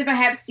times if I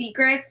have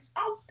secrets,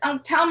 I'll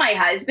tell my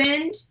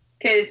husband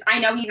because I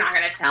know he's not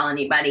going to tell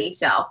anybody.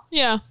 So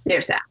yeah,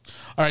 there's that.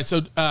 All right.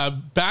 So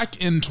back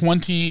in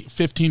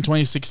 2015,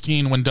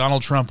 2016, when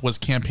Donald Trump was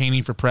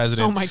campaigning for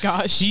president, oh my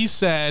gosh, he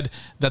said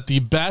that the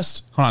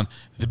best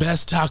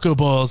taco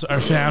bowls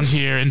are found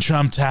here in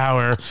Trump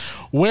Tower.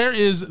 Where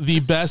is the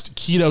best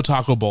keto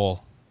taco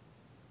bowl?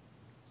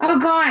 Oh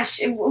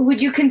gosh,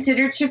 would you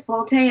consider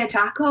Chipotle a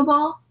taco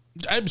bowl?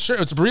 I'm sure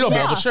it's a burrito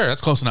bowl, but sure,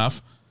 that's close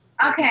enough.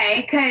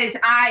 Okay, because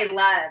I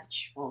love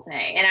Chipotle,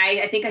 and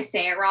I think I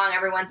say it wrong.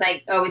 Everyone's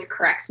like always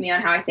corrects me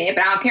on how I say it,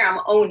 but I don't care. I'm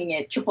owning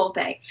it.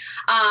 Chipotle.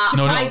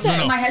 No.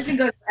 My husband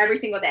goes every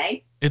single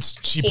day. It's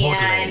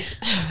Chipotle.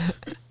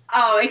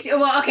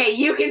 Well, okay,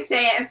 you can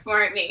say it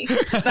for me.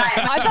 But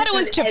I thought it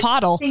was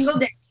Chipotle. Every single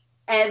day,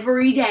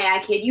 every day.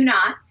 I kid you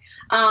not.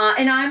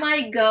 And I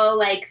might go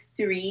like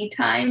 3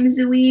 times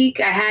a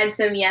week. I had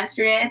some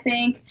yesterday, I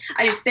think.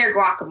 Their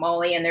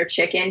guacamole and their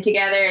chicken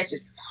together. It's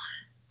just.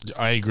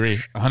 I agree,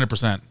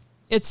 100%.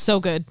 It's so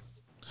good.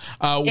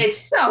 It's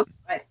so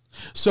good.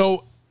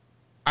 So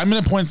I'm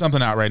going to point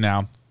something out right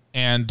now,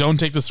 and don't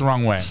take this the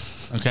wrong way,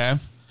 okay?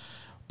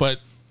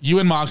 But you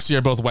and Moxie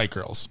are both white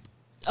girls.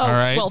 Oh, all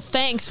right? Well,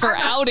 thanks for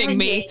outing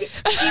me.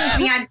 Excuse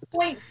me, I'm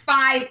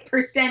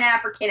 0.5%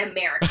 African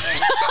American.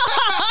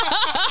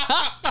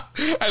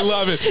 I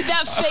love it.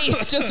 That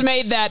face just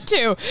made that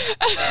too.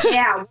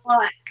 Yeah,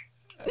 what?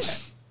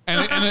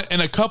 And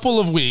in a couple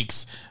of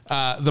weeks,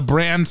 the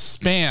brand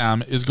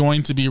Spam is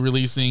going to be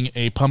releasing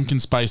a pumpkin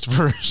spiced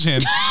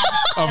version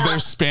of their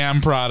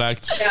Spam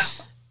product. Yeah.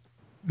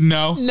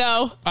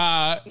 No.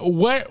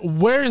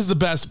 Where is the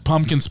best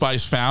pumpkin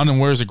spice found, and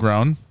where is it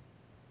grown?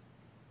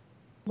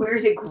 Where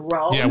is it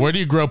grown? Yeah, where do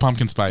you grow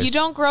pumpkin spice? You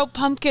don't grow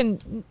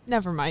pumpkin.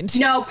 Never mind.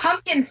 No,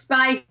 pumpkin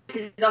spice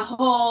is a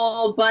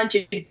whole bunch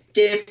of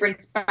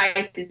different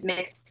spices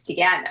mixed mixed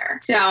together.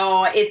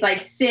 So it's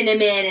like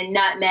cinnamon and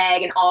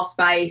nutmeg and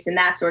allspice and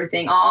that sort of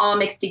thing, all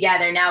mixed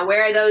together. Now,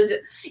 where those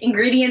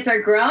ingredients are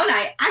grown,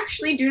 I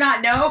actually do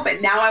not know,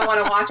 but now I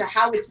want to watch a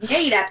How It's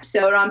Made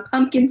episode on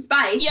pumpkin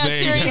spice. Yeah,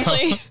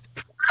 seriously.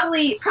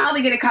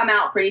 Probably going to come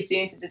out pretty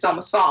soon since it's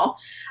almost fall.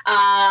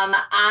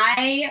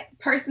 I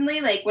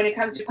personally, like, when it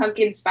comes to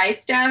pumpkin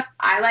spice stuff,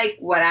 I like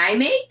what I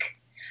make.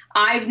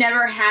 I've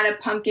never had a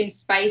pumpkin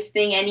spice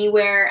thing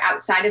anywhere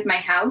outside of my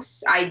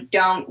house. I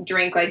don't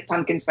drink like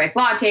pumpkin spice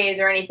lattes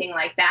or anything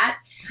like that.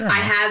 Sure. I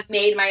have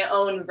made my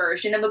own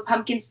version of a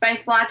pumpkin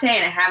spice latte,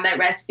 and I have that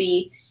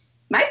recipe.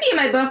 Might be in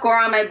my book or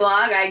on my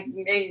blog.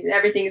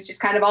 Everything is just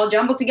kind of all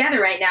jumbled together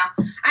right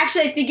now.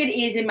 Actually, I think it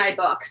is in my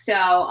book. So,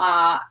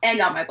 and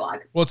on my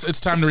blog. Well,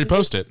 it's time to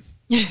repost it.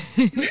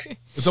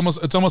 It's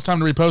almost time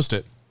to repost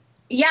it.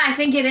 Yeah, I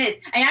think it is.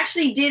 I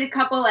actually did a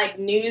couple like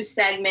news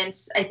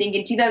segments, I think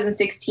in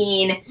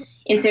 2016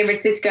 in San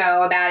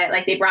Francisco about it.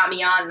 Like they brought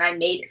me on and I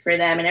made it for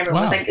them, and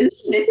everyone was like, "Ooh,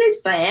 this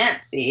is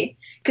fancy."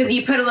 Because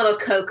you put a little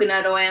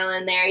coconut oil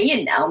in there,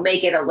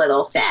 make it a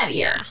little fattier.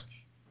 Yeah.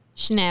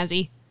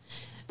 Schnazzy.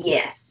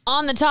 Yes.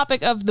 On the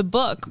topic of the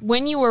book,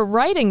 when you were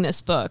writing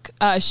this book,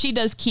 She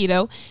Does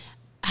Keto,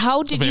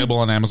 how did Available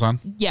on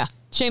Amazon. Yeah,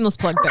 shameless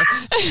plug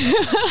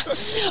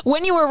there.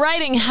 When you were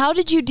writing, how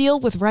did you deal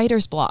with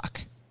writer's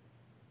block?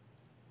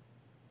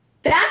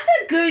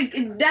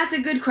 That's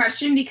a good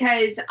question,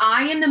 because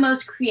I am the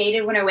most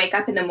creative when I wake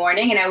up in the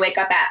morning, and I wake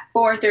up at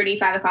 4:30,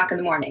 5 o'clock in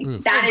the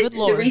morning. That is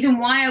the reason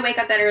why I wake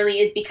up that early,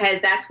 is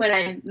because that's when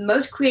I'm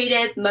most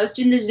creative, most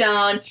in the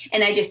zone,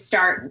 and I just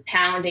start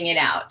pounding it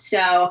out.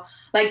 So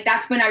like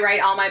that's when I write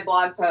all my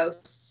blog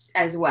posts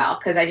as well,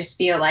 because I just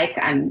feel like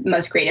I'm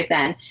most creative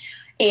then.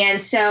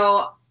 And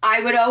so I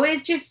would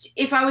always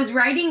if I was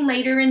writing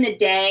later in the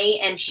day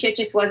and shit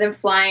just wasn't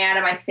flying out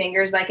of my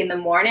fingers like in the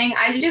morning,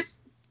 I would just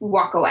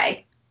walk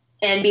away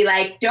and be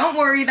like, don't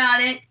worry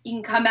about it. You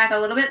can come back a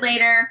little bit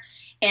later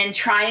and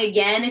try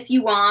again if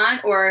you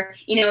want. Or,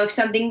 if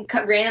something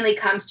randomly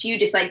comes to you,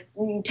 just like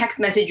text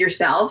message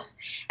yourself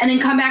and then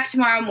come back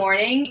tomorrow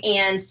morning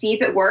and see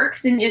if it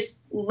works and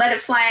just let it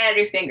fly out of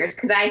your fingers.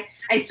 Because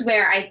I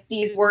swear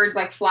these words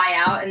like fly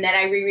out, and then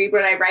I reread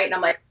what I write and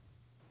I'm like,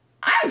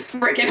 I'm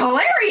freaking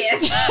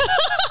hilarious.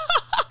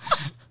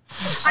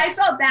 I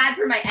felt bad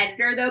for my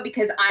editor though,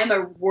 because I'm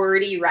a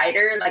wordy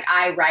writer. Like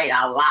I write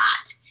a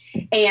lot.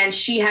 And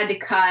she had to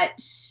cut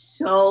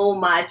so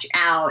much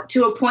out,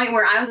 to a point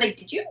where I was like,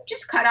 did you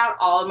just cut out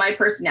all of my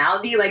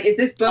personality? Like, is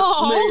this book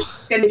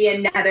going to be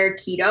another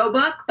keto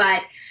book?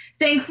 But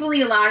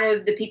thankfully, a lot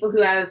of the people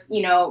who have,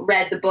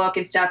 read the book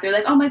and stuff, they're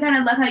like, oh my God,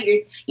 I love how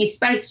you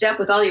spiced it up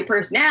with all your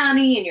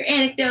personality and your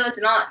anecdotes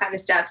and all that kind of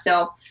stuff.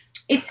 So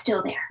it's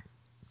still there.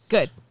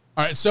 Good.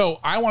 All right. So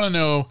I want to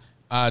know,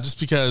 just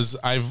because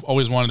I've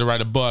always wanted to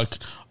write a book,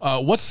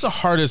 what's the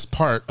hardest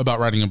part about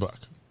writing a book?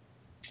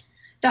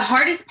 The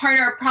hardest part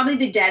are probably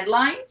the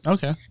deadlines.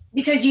 Okay.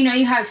 Because,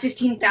 you have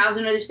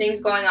 15,000 other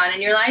things going on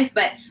in your life.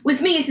 But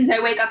with me, since I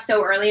wake up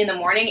so early in the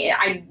morning,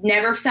 I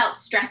never felt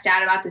stressed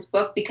out about this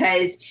book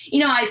because,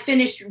 I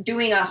finished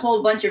doing a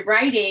whole bunch of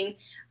writing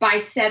by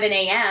 7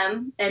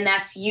 a.m. And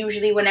that's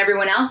usually when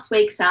everyone else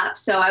wakes up.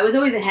 So I was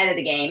always ahead of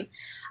the game.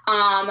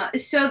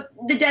 So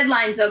the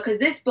deadlines, though, because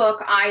this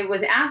book, I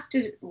was asked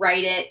to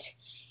write it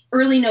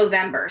early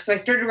November. So I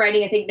started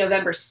writing, I think,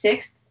 November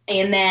 6th.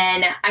 And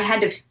then I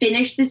had to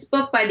finish this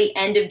book by the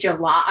end of the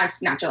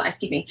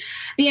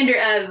end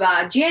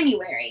of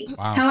January.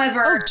 Wow.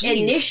 However,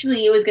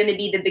 initially it was going to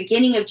be the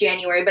beginning of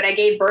January, but I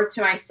gave birth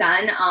to my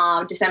son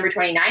December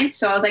 29th.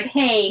 So I was like,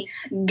 hey,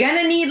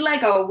 gonna need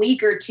like a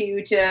week or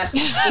two to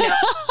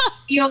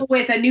deal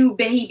with a new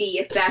baby,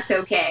 if that's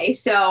okay.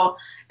 So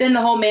then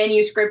the whole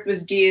manuscript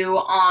was due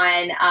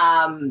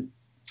on,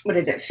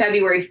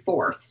 February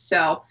 4th.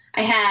 So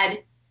I had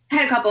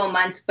a couple of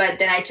months, but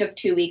then I took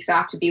 2 weeks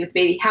off to be with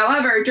baby.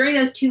 However, during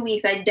those 2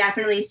 weeks, I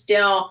definitely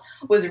still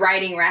was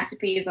writing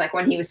recipes like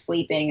when he was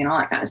sleeping and all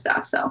that kind of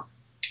stuff. So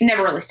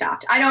never really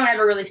stopped. I don't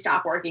ever really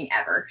stop working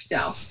ever. So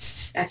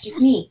that's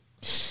just me.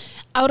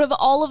 Out of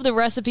all of the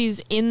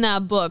recipes in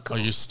that book. Oh,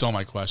 you stole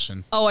my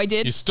question. Oh, I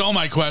did? You stole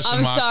my question,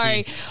 I'm Moxie.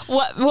 sorry.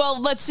 Well,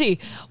 let's see.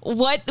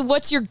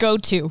 What's your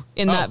go-to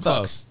in that book?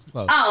 Close.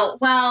 Oh,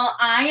 well,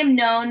 I am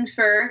known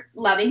for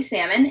loving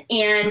salmon,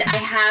 and I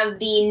have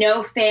the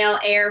no-fail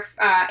air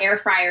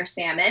fryer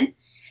salmon.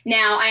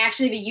 Now, I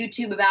actually have a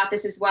YouTube about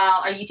this as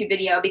well, a YouTube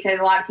video, because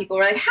a lot of people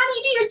were like, how do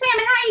you do your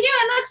salmon? How you doing?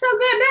 It looks so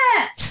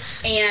good.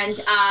 And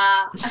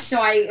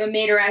so I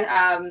made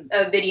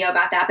a video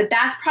about that. But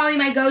that's probably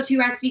my go-to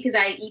recipe because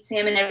I eat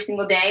salmon every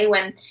single day.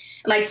 When,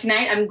 like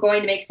tonight, I'm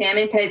going to make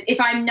salmon because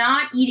if I'm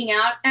not eating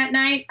out at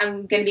night,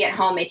 I'm going to be at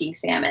home making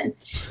salmon.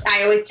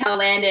 I always tell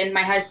Landon,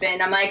 my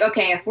husband, I'm like,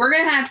 okay, if we're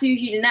going to have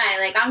sushi tonight,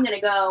 like I'm going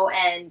to go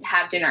and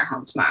have dinner at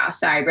home tomorrow.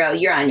 Sorry, bro,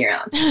 you're on your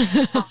own.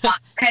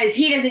 Because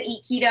he doesn't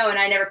eat keto and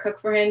I never cook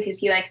for him because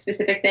he likes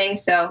specific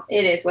things. So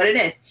it is what it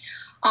is.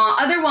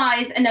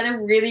 Otherwise,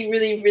 another really,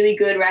 really, really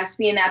good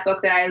recipe in that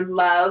book that I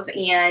love,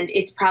 and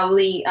it's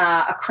probably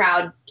a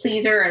crowd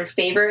pleaser and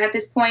favorite at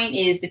this point,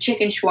 is the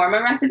chicken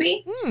shawarma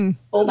recipe.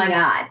 Oh my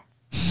God.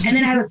 And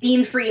then I have a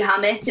bean-free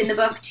hummus in the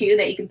book too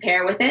that you can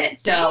pair with it.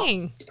 So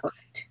Dang. it's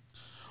perfect.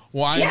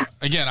 Well, I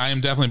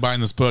am definitely buying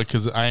this book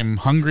because I'm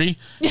hungry,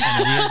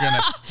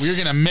 and we're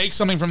gonna make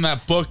something from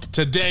that book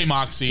today,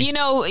 Moxie. You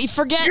know, you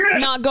forget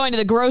not going to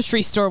the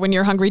grocery store when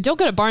you're hungry. Don't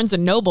go to Barnes &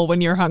 Noble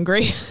when you're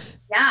hungry.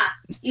 Yeah,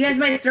 you guys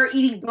might start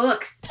eating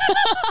books.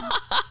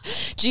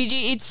 Gigi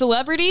eats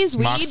celebrities.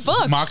 We eat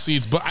books. Moxie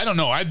eats books. I don't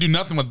know. I do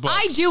nothing with books.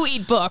 I do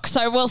eat books.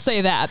 I will say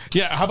that.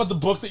 Yeah. How about the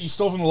book that you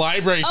stole from the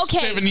library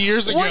 7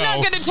 years ago? We're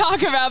not going to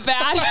talk about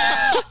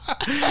that.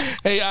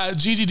 Hey,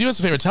 Gigi, do us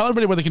a favor. Tell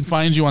everybody where they can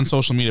find you on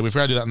social media. We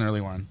forgot to do that in the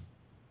early one.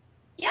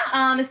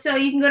 Yeah, so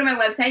you can go to my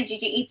website,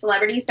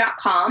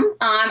 GigiEatsCelebrities.com.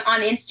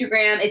 On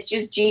Instagram, it's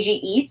just Gigi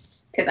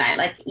Eats, because I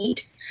like to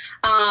eat.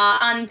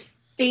 On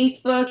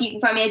Facebook, you can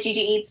find me at Gigi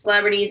Eats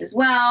Celebrities as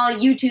well.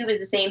 YouTube is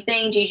the same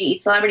thing, Gigi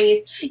Eats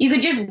Celebrities. You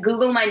could just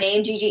Google my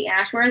name, Gigi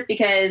Ashworth,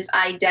 because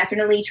I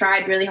definitely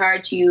tried really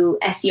hard to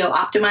SEO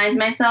optimize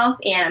myself,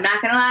 and I'm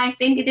not going to lie, I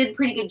think it did a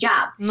pretty good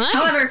job. Nice.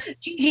 However,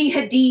 Gigi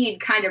Hadid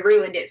kind of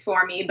ruined it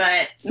for me,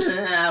 but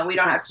we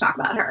don't have to talk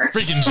about her.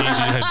 Freaking Gigi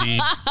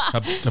Hadid.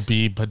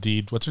 Habib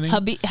Hadid. What's her name?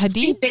 Hadid?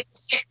 Stupid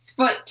 6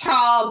 foot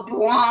tall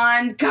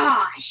blonde.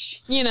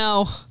 Gosh. You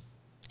know,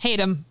 hate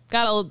him.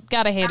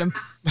 Gotta hate him.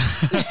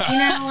 You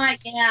know what?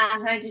 Yeah,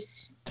 I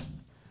just.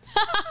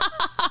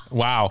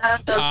 Wow.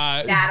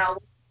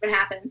 Battle. What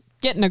happens?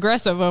 Getting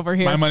aggressive over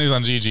here. My money's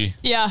on Gigi.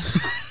 Yeah. Which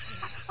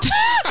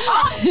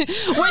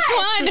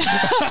one?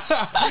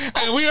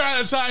 And we are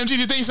out of time.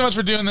 Gigi, thanks so much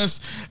for doing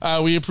this.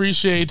 We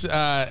appreciate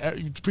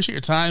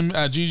your time.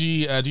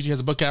 Gigi has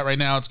a book out right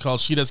now. It's called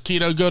She Does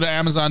Keto. Go to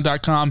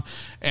Amazon.com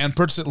and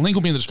purchase it. Link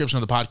will be in the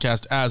description of the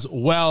podcast as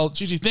well.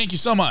 Gigi, thank you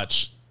so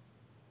much.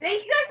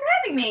 Thank you guys for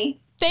having me.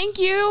 Thank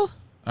you.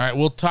 All right,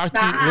 we'll talk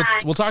to you.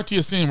 We'll talk to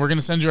you soon. We're going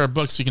to send you our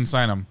books so you can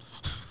sign them.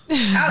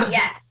 Oh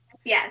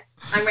yes,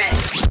 I'm ready.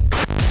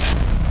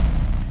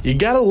 You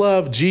gotta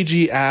love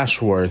Gigi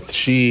Ashworth.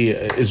 She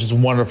is just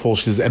wonderful.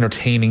 She's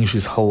entertaining.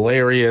 She's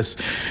hilarious.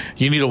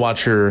 You need to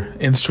watch her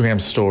Instagram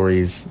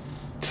stories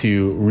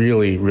to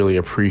really, really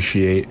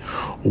appreciate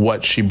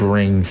what she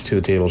brings to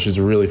the table. She's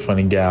a really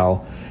funny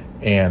gal.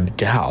 And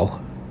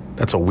gal,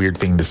 that's a weird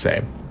thing to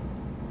say.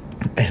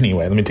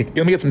 Anyway, let me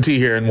get some tea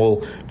here, and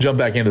we'll jump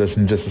back into this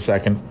in just a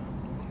second.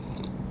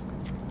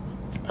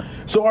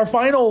 So our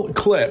final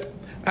clip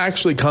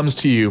actually comes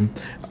to you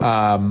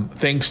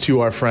thanks to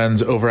our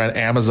friends over at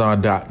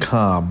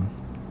Amazon.com.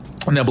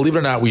 Now, believe it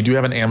or not, we do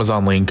have an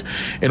Amazon link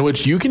in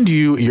which you can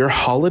do your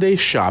holiday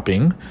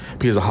shopping,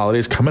 because the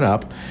holiday's coming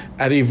up,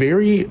 at a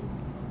very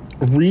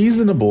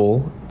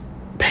reasonable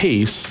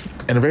pace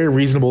and a very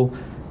reasonable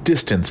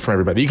distance for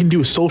everybody. You can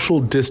do social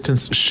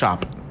distance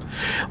shopping.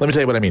 Let me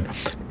tell you what I mean.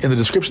 In the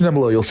description down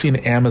below, you'll see an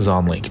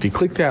Amazon link. If you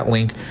click that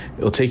link,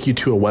 it'll take you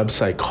to a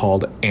website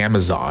called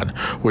Amazon,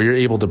 where you're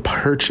able to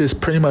purchase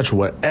pretty much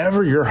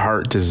whatever your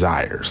heart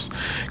desires.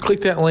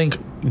 Click that link,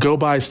 go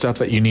buy stuff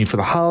that you need for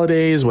the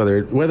holidays,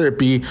 whether it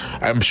be,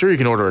 I'm sure you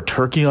can order a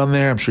turkey on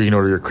there. I'm sure you can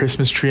order your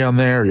Christmas tree on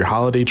there, or your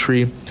holiday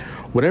tree.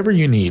 Whatever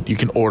you need, you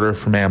can order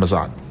from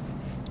Amazon.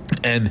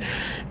 And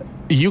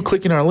you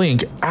clicking our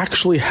link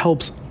actually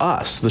helps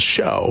us, the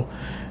show,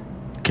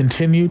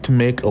 continue to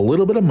make a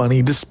little bit of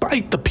money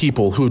despite the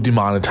people who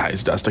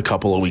demonetized us a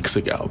couple of weeks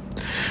ago.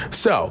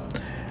 So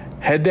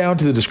head down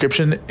to the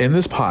description in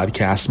this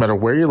podcast, no matter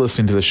where you're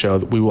listening to the show,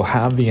 that we will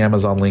have the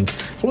Amazon link.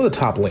 It's one of the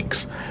top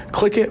links.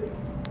 Click it,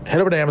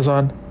 head over to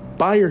Amazon,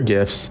 buy your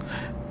gifts,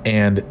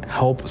 and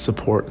help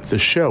support the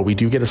show. We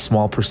do get a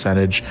small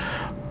percentage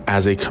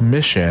as a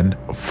commission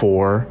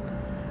for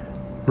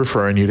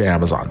referring you to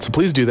Amazon. So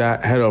please do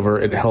that. Head over.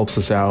 It helps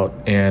us out,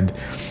 and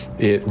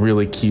it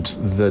really keeps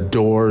the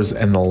doors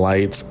and the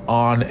lights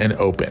on and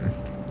open.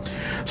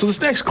 So this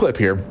next clip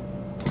here,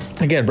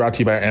 again, brought to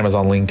you by our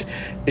Amazon link,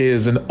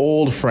 is an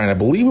old friend. I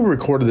believe we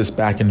recorded this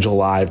back in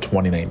July of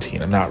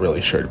 2019. I'm not really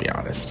sure, to be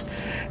honest.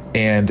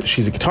 And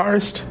she's a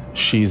guitarist.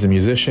 She's a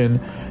musician.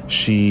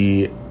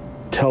 She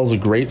tells a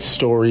great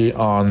story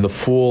on the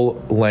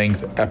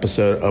full-length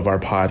episode of our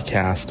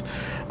podcast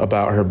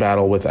about her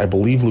battle with, I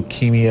believe,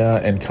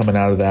 leukemia, and coming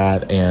out of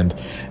that and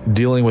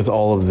dealing with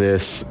all of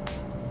this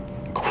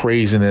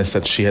craziness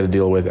that she had to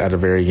deal with at a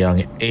very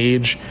young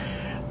age.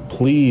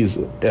 Please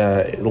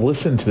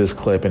listen to this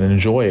clip and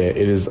enjoy it.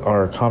 It is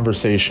our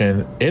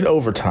conversation in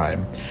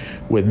overtime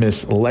with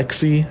Miss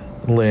Lexi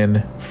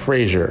Lynn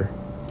Frazier.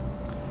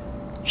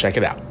 Check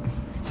it out.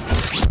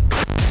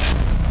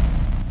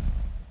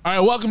 All right,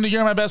 welcome to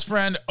You're My Best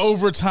Friend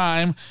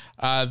Overtime.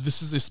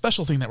 This is a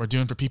special thing that we're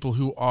doing for people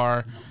who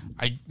are,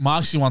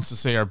 Moxie wants to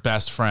say, our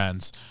best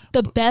friends.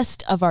 The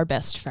best of our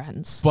best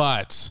friends.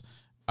 But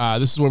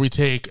this is where we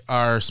take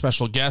our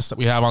special guests that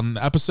we have on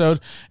the episode,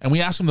 and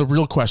we ask them the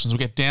real questions. We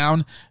get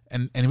down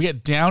and we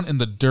get down in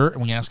the dirt,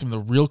 and we ask them the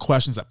real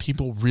questions that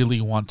people really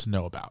want to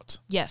know about.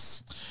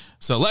 Yes.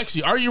 So,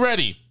 Lexi, are you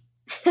ready?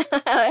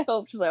 I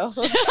hope so.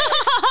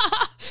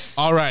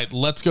 All right,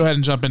 let's go ahead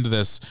and jump into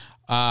this.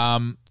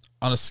 On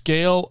a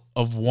scale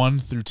of 1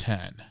 through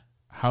 10,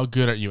 how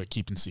good are you at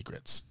keeping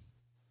secrets?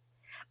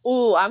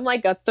 Ooh, I'm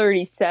like a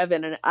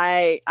 37, and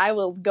I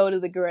will go to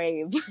the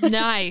grave.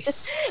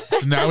 Nice.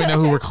 So now we know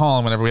who we're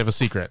calling whenever we have a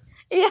secret.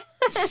 Yeah.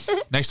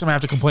 Next time I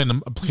have to complain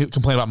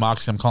about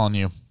Moxie, I'm calling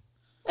you.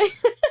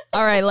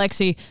 All right,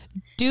 Lexi,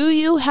 do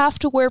you have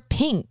to wear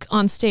pink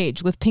on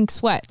stage with pink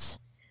sweats?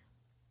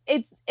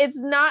 It's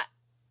not.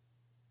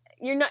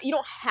 You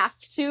don't have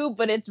to,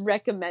 but it's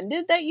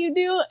recommended that you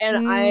do,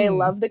 and I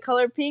love the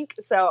color pink,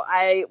 so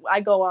I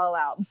go all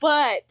out.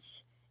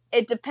 But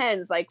it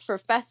depends. Like for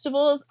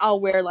festivals, I'll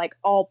wear like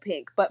all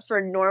pink, but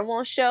for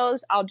normal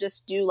shows, I'll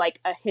just do like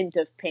a hint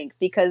of pink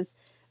because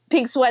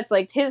Pink Sweats,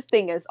 like his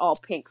thing is all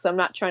pink, so I'm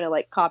not trying to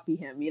like copy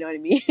him. You know what I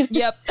mean?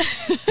 Yep.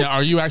 Now,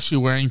 are you actually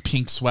wearing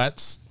pink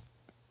sweats?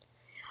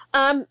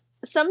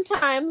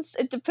 Sometimes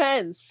it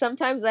depends.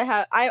 Sometimes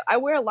I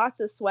wear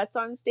lots of sweats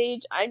on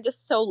stage. I'm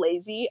just so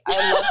lazy.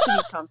 I love to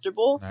be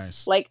comfortable.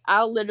 Nice. Like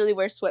I'll literally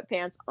wear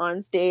sweatpants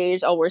on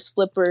stage. I'll wear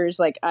slippers.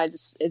 Like I'm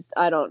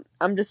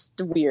just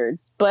weird.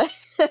 But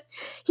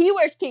he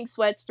wears pink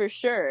sweats for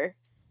sure.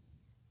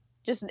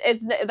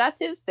 That's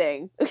his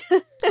thing.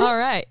 All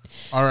right.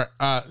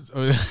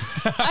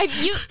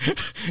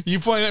 You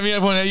point at me, I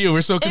point at you.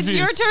 We're so confused. It's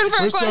your turn for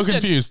a question. We're so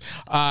confused.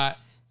 All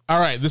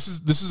right, this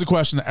is a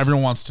question that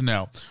everyone wants to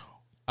know.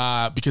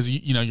 Because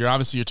you're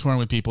obviously touring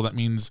with people. That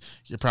means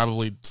you're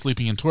probably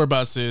sleeping in tour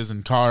buses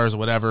and cars or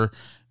whatever.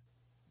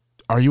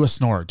 Are you a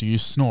snorer? Do you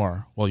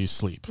snore while you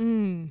sleep?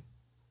 No,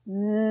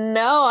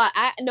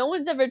 no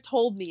one's ever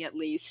told me at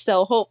least.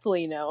 So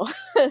hopefully no.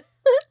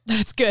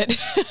 That's good.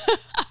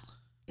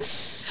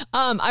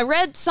 I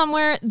read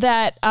somewhere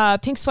that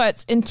Pink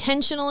Sweats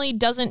intentionally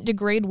doesn't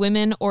degrade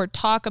women or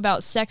talk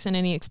about sex in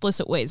any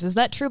explicit ways. Is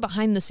that true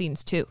behind the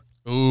scenes too?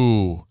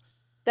 Ooh.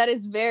 That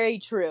is very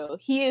true.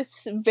 He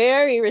is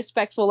very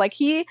respectful. Like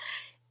he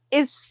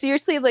is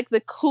seriously like the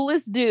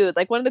coolest dude.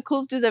 Like one of the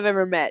coolest dudes I've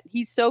ever met.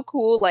 He's so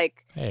cool.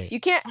 Like you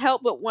can't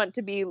help but want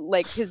to be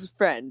like his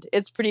friend.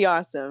 It's pretty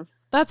awesome.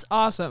 That's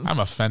awesome. I'm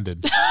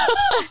offended.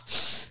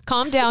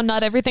 Calm down.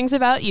 Not everything's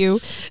about you.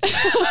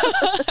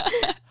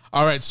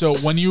 All right. So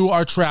when you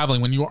are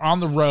traveling, when you are on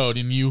the road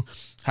and you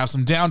have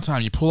some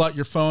downtime, you pull out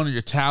your phone or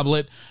your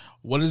tablet.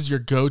 What is your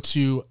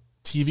go-to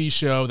TV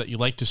show that you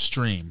like to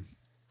stream?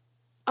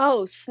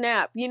 Oh,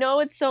 snap. You know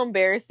what's so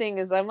embarrassing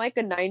is I'm like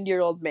a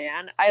 90-year-old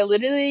man. I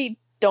literally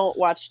don't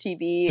watch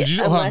TV.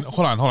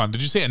 Hold on.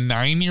 Did you say a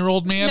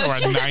 9-year-old man or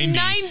a 90?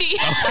 90. Okay,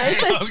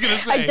 I was going to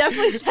say. I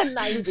definitely said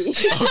 90.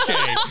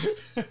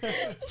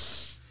 Okay.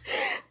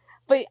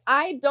 But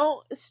I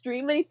don't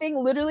stream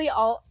anything. Literally,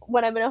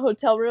 when I'm in a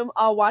hotel room,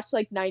 I'll watch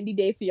like 90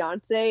 Day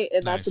Fiancé,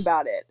 and that's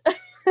about it.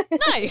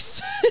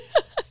 Nice.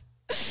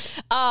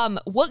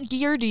 What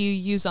gear do you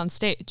use on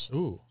stage?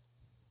 Ooh.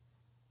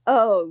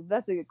 Oh,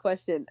 that's a good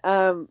question.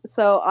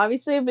 So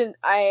obviously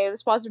I am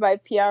sponsored by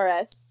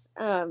PRS.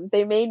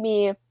 They made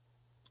me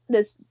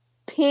this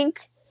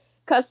pink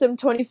custom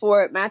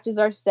 24. It matches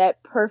our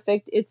set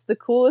perfect. It's the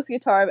coolest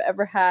guitar I've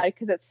ever had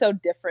because it's so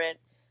different.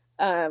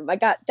 I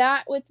got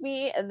that with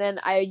me, and then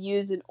I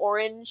use an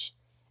orange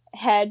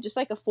head, just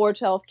like a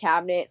 412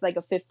 cabinet, like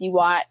a 50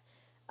 watt.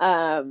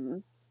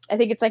 I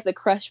think it's like the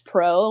Crush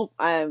Pro.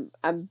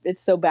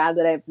 It's so bad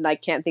that I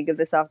can't think of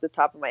this off the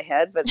top of my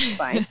head, but it's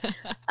fine.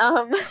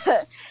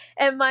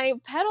 And my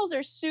pedals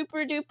are super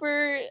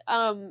duper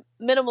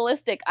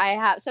minimalistic.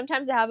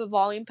 Sometimes I have a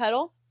volume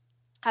pedal,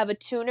 I have a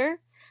tuner.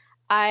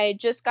 I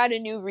just got a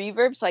new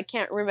reverb, so I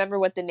can't remember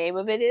what the name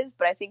of it is,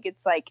 but I think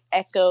it's like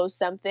Echo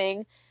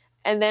something.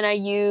 And then I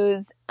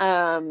use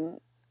an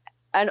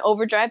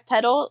overdrive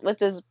pedal,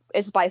 which is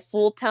it's by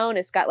Full Tone.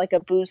 It's got like a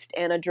boost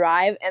and a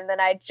drive. And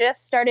then I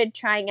just started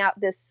trying out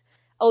this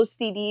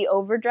OCD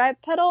overdrive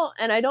pedal,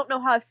 and I don't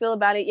know how I feel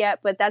about it yet,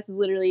 but that's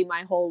literally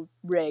my whole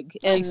rig,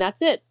 and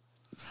that's it.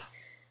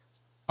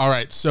 All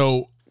right,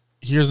 so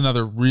here's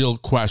another real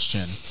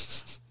question.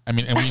 I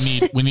mean, and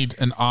we need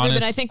an honest.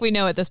 Ruben, I think we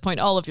know at this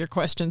point all of your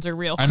questions are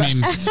real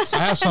questions. I mean,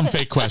 I have some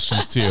fake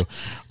questions too,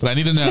 but I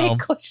need to know. Fake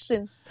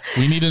question.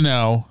 We need to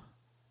know,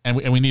 and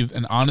we need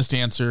an honest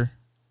answer.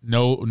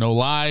 No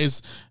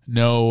lies,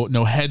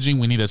 no hedging.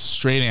 We need a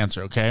straight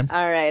answer, okay?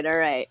 All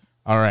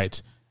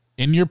right.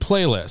 In your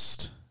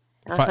playlist,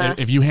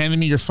 if you handed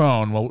me your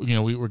phone, well,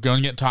 we were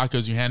going to get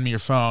tacos, you hand me your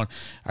phone,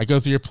 I go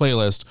through your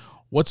playlist,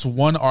 what's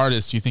one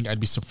artist you think I'd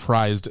be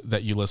surprised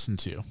that you listen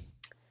to?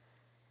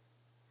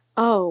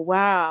 Oh,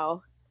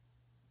 wow.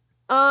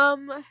 Let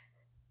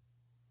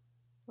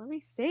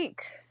me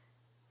think.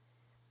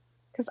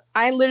 Because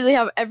I literally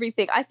have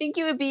everything. I think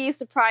you would be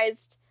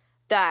surprised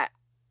that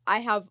I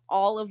have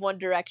all of One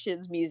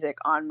Direction's music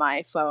on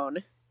my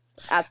phone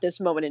at this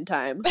moment in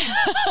time.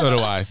 So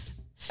do I.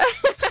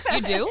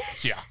 You do?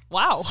 Yeah.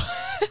 Wow.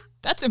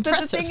 That's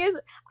impressive. So the thing is,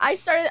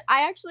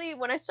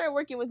 when I started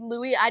working with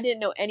Louis, I didn't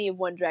know any of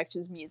One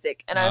Direction's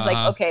music. And I was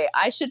like, okay,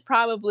 I should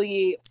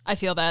probably... I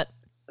feel that.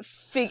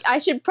 I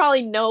should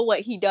probably know what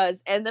he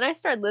does. And then I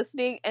started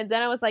listening, and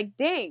then I was like,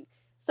 dang,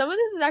 some of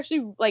this is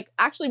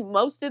actually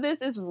most of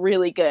this is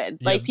really good.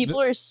 Yeah, Like people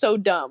are so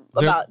dumb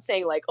about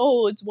saying like,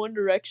 oh, it's One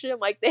Direction. I'm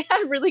like, they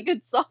had really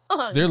good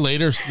songs. Their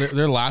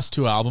last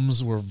two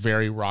albums were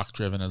very rock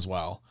driven as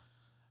well.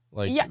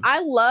 Like, yeah, I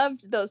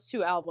loved those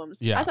two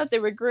albums. Yeah. I thought they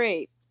were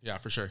great. Yeah,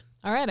 for sure.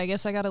 All right, I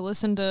guess I got to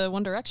listen to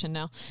One Direction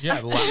now.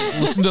 Yeah,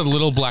 listen to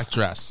Little Black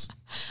Dress.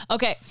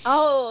 Okay.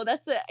 Oh,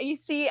 you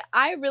see,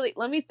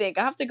 let me think.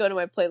 I have to go to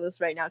my playlist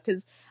right now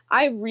because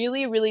I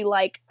really, really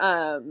like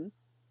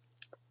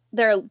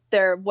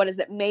their what is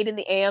it, Made in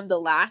the AM, the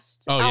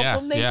last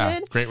album they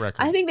did. Great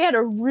record. I think they had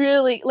a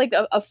really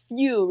a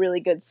few really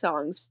good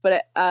songs,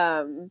 but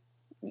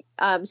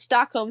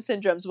Stockholm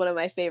Syndrome is one of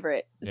my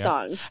favorite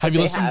songs. Have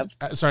you listened?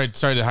 Sorry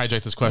to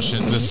hijack this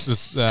question,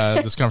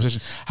 this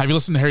conversation. Have you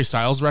listened to Harry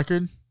Styles'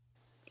 record?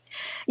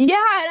 Yeah,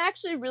 I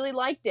actually really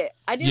liked it.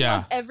 I didn't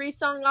love every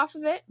song off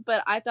of it,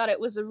 but I thought it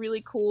was a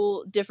really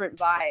cool, different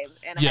vibe,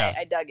 and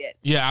I dug it.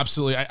 Yeah,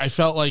 absolutely. I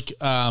felt like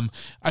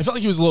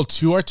he was a little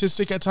too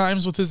artistic at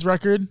times with his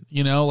record.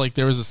 You know, like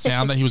there was a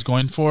sound that he was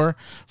going for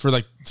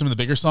like some of the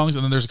bigger songs,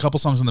 and then there's a couple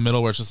songs in the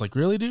middle where it's just like,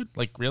 really, dude?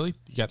 Like, really?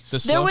 You got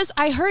this?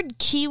 I heard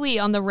Kiwi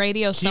on the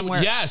radio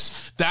somewhere.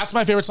 Yes, that's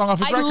my favorite song off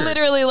his record. I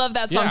literally love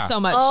that song so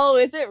much. Oh,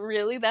 is it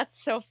really?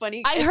 That's so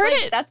funny. I heard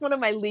it. That's one of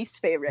my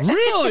least favorites.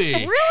 Really?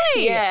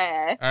 Really?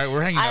 Yeah. All right,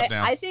 we're hanging up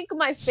now. I think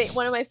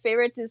one of my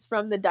favorites is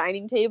From the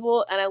Dining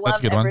Table, and I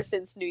love Ever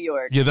Since New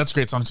York. Yeah, that's a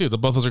great song too.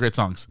 Both those are great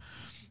songs.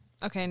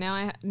 Okay, now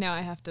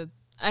I have to.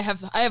 I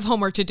have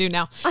homework to do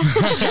now. All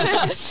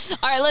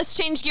right, let's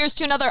change gears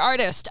to another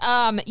artist.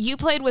 You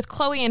played with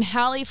Chloe and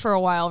Halle for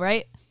a while,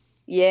 right?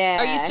 Yeah.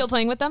 Are you still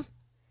playing with them?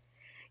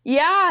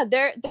 Yeah,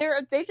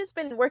 they've just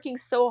been working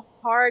so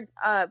hard.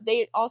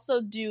 They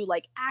also do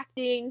like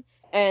acting,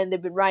 and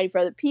they've been writing for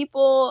other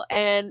people.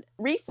 And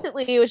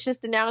recently, it was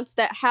just announced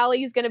that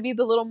Halle is going to be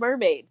the Little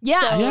Mermaid.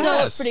 Yeah, so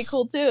that's pretty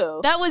cool too.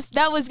 That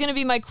was going to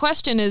be my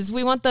question. Is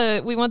we want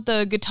the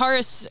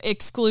guitarist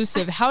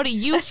exclusive. How do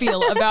you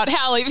feel about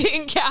Halle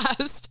being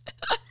cast?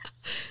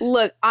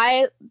 Look,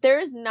 there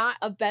is not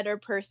a better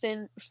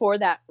person for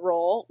that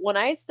role. When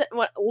I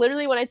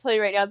tell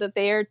you right now that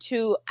they are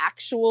two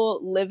actual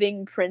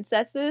living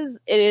princesses,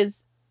 it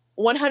is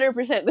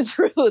 100% the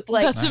truth.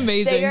 Like, that's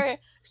amazing. They are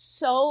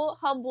so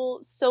humble,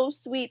 so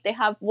sweet. They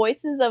have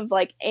voices of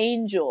like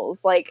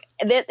angels. Like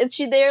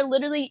they're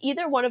literally,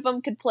 either one of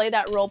them could play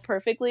that role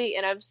perfectly.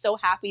 And I'm so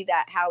happy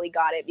that Halle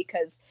got it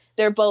because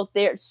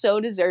they're so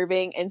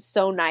deserving and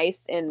so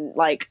nice. And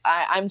like,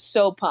 I'm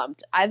so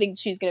pumped. I think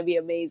she's going to be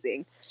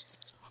amazing.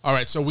 All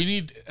right, so we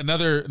need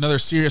another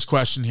serious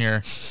question here.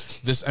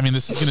 This is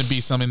going to be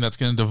something that's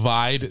going to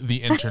divide the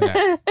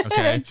internet.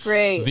 Okay,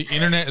 great. The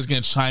internet is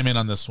going to chime in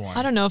on this one.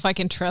 I don't know if I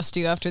can trust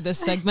you after this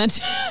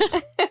segment.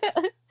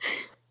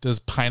 Does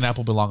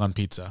pineapple belong on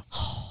pizza?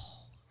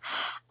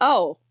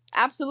 Oh,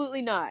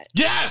 absolutely not.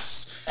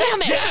 Yes.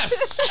 Damn it.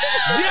 Yes.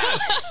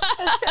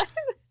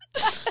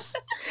 Yes.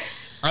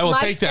 I will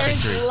take that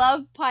victory. I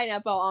love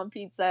pineapple on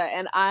pizza,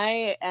 and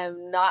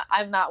I'm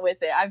not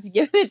with it. I've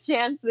given it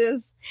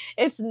chances.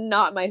 It's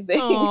not my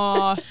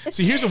thing.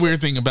 See, here's a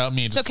weird thing about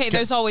me. It's okay.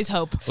 There's always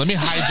hope. Let me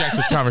hijack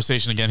this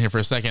conversation again here for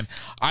a second.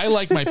 I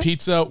like my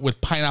pizza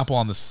with pineapple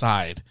on the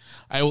side.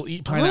 I will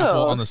eat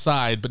pineapple on the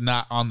side, but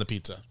not on the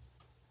pizza.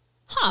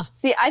 Huh.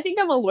 See, I think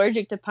I'm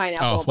allergic to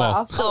pineapple.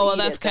 Well,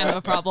 that's kind of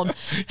a problem.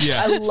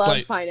 Yeah. I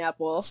love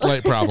pineapple.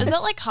 Slight problem. Is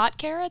that like hot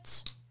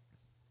carrots?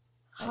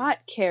 Hot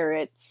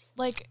carrots,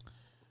 like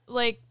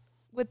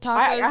with tacos.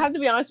 I have to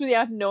be honest with you. I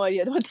have no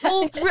idea what that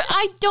is.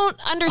 I don't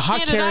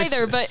understand it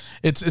either. But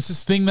it's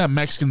this thing that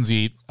Mexicans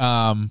eat,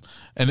 and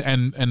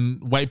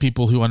white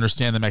people who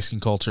understand the Mexican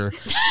culture.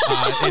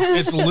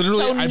 It's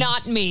literally so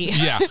not me.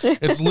 Yeah,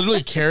 it's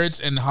literally carrots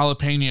and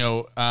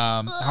jalapeno.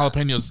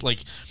 Jalapenos,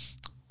 like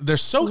they're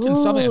soaked in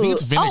something. I think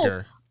it's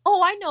vinegar.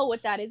 Oh, I know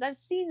what that is. I've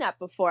seen that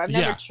before. I've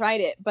never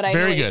tried it, but I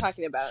know what you're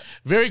talking about.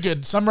 Very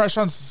good. Some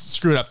restaurants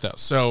screw it up, though.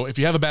 So if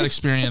you have a bad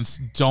experience,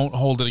 don't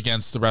hold it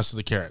against the rest of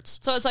the carrots.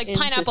 So it's like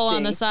pineapple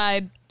on the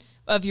side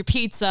of your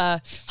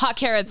pizza, hot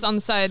carrots on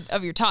the side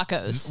of your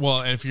tacos.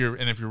 Well, and if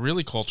you're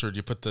really cultured,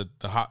 you put the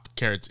hot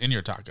carrots in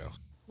your taco.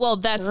 Well,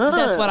 that's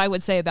what I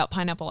would say about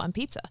pineapple on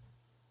pizza.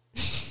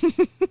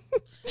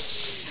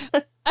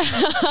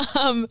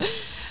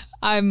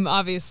 I'm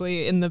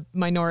obviously in the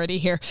minority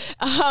here.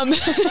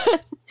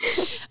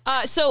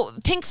 So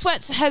Pink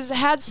Sweats has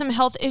had some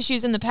health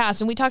issues in the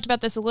past, and we talked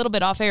about this a little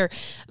bit off air,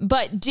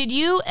 but did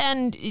you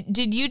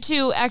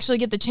two actually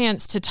get the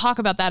chance to talk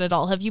about that at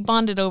all? Have you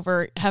bonded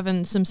over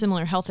having some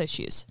similar health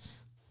issues?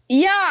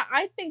 Yeah,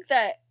 I think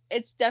that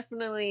it's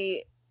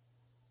definitely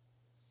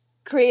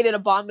created a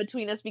bond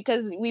between us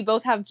because we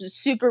both have just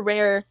super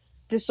rare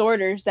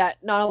disorders that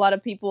not a lot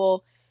of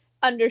people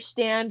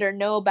understand or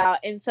know about.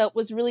 And so it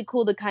was really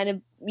cool to kind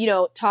of,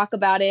 talk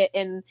about it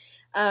and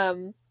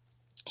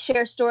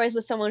share stories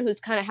with someone who's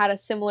kind of had a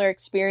similar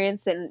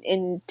experience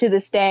and to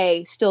this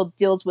day still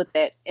deals with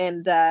it.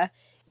 And,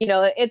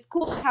 it's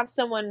cool to have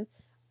someone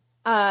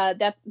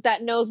that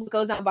knows what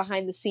goes on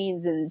behind the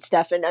scenes and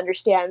stuff and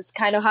understands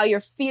kind of how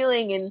you're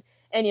feeling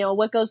and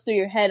what goes through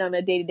your head on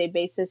a day-to-day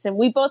basis. And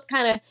we both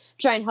kind of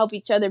try and help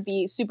each other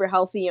be super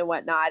healthy and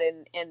whatnot.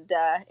 And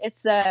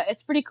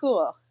it's pretty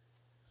cool.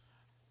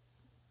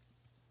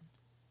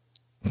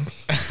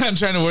 I'm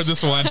trying to word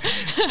this one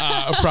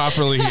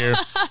properly here.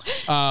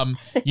 A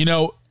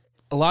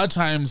lot of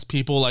times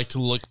people like to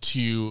look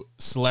to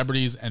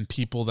celebrities and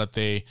people that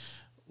they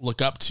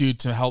look up to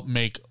help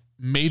make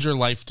major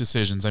life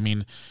decisions. I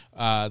mean,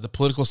 the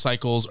political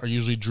cycles are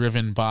usually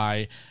driven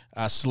by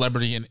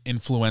celebrity and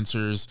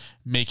influencers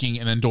making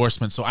an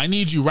endorsement. So I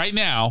need you right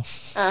now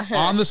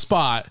on the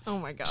spot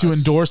to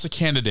endorse a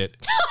candidate.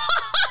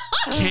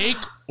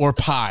 Cake or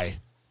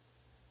pie?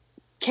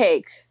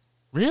 Cake.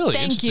 Really?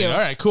 Thank you. All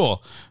right,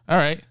 cool. All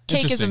right.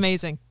 Cake is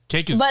amazing.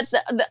 Cake is. But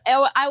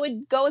I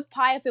would go with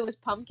pie if it was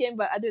pumpkin,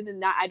 but other than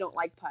that, I don't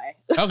like pie.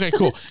 Okay,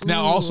 cool.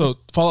 Now, also,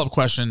 follow-up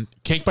question.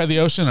 Cake by the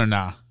Ocean or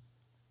nah?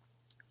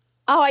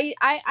 Oh,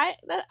 I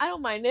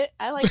don't mind it.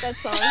 I like that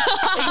song.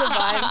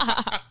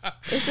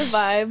 It's a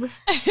vibe.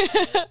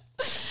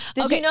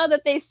 Did you know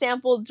that they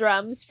sampled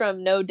drums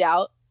from No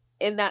Doubt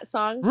in that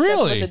song? Really?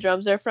 That's where the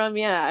drums are from?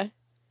 Yeah.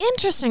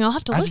 Interesting. I'll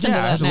have to listen to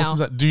that now.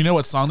 Do you know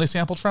what song they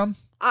sampled from?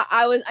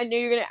 I knew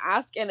you were gonna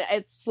ask, and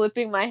it's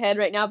slipping my head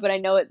right now, but I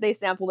know it. They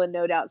sampled a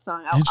No Doubt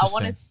song.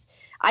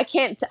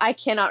 I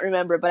cannot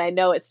remember, but I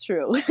know it's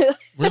true.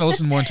 We're gonna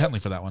listen more intently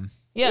for that one.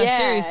 Yeah,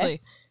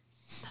 seriously.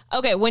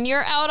 Okay, when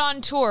you're out on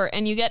tour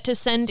and you get to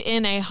send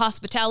in a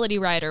hospitality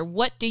rider,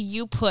 what do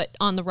you put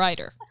on the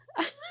rider?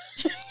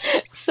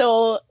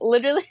 So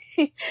literally,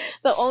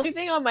 the only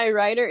thing on my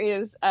rider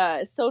is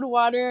soda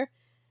water,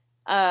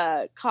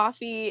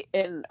 coffee,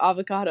 and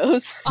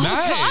avocados.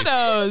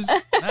 Nice.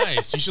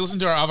 Nice. You should listen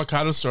to our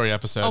avocado story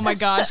episode. Oh my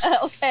gosh.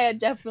 Okay, I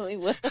definitely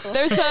will.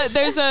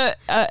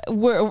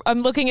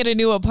 I'm looking at a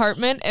new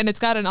apartment and it's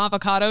got an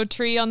avocado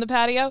tree on the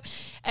patio.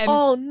 And,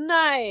 oh,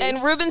 nice.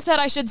 And Ruben said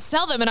I should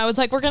sell them, and I was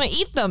like, we're going to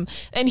eat them.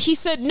 And he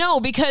said no,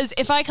 because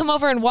if I come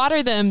over and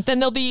water them,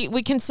 then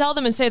we can sell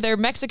them and say they're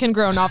Mexican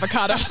grown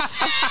avocados.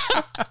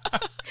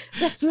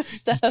 That's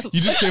messed up.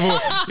 You just gave away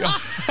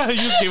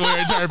our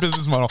entire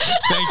business model.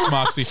 Thanks,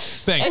 Moxie.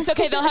 Thanks. It's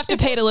okay. They'll have to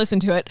pay to listen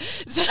to it.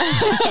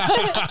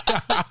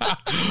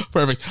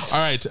 Perfect. All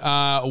right.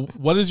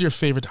 What is your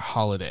favorite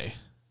holiday?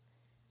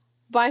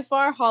 By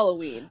far,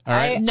 Halloween. All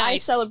right. I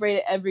celebrate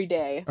it every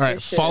day. All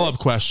right. Sure. Follow-up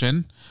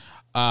question.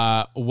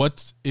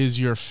 What is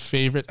your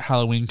favorite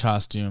Halloween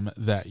costume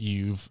that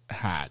you've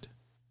had?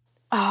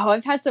 Oh,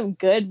 I've had some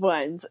good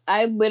ones.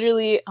 Oh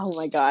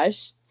my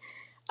gosh.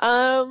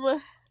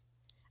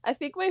 I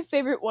think my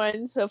favorite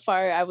one so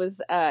far,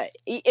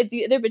 it's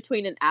either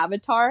between an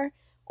Avatar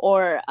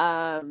or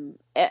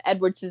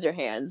Edward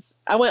Scissorhands.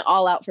 I went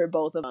all out for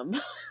both of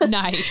them.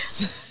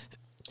 Nice.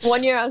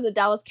 One year I was a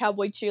Dallas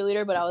Cowboy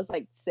cheerleader, but I was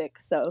like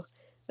 6, so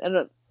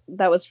that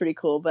was pretty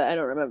cool, but I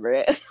don't remember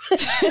it.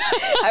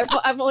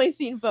 I've only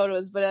seen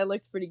photos, but I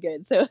looked pretty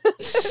good. So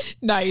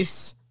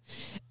nice.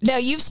 Now,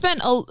 you've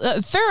spent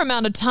a fair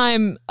amount of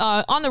time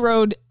on the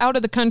road, out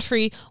of the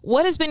country.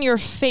 What has been your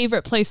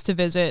favorite place to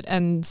visit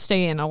and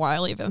stay in a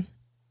while even?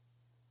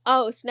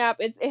 Oh, snap.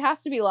 It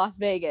has to be Las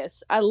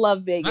Vegas. I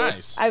love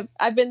Vegas. Nice.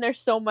 I've been there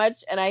so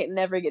much, and I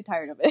never get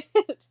tired of it.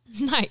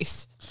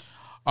 Nice.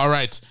 All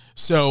right.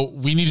 So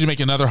we need to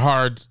make another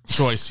hard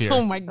choice here.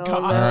 Oh, my God. Oh,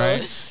 no. All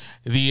right.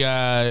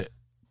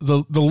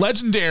 The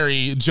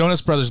legendary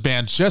Jonas Brothers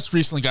Band just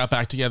recently got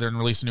back together and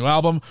released a new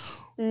album.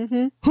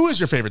 Mm-hmm. Who is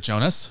your favorite,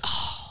 Jonas?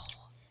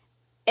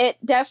 It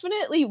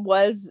definitely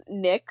was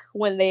Nick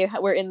when they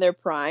were in their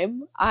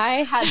prime.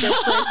 I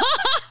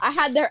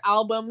had their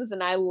albums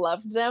and I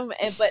loved them,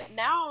 but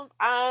now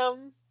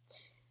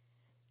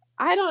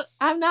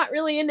I'm not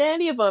really into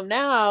any of them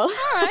now. All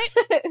right,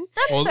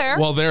 that's fair.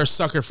 Well, they're a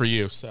sucker for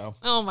you, so.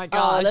 Oh my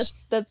gosh,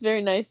 that's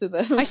very nice of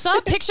them. I saw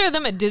a picture of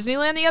them at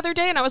Disneyland the other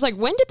day, and I was like,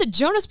 when did the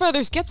Jonas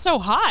Brothers get so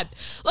hot?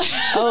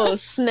 Oh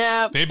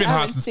snap! They've been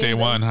hot since day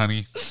one,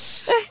 honey.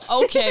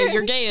 Okay,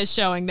 your gay is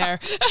showing there.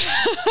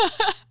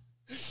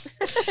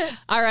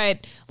 All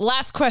right,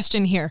 last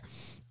question here.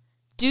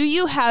 Do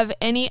you have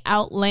any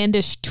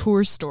outlandish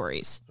tour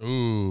stories?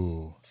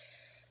 Ooh.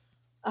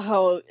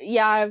 Oh,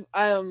 yeah,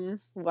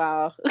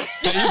 wow.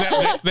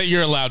 that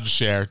you're allowed to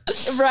share.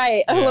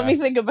 Right. Yeah. Let me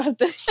think about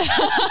this.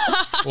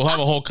 We'll have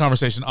a whole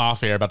conversation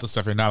off air about the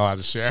stuff you're not allowed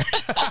to share.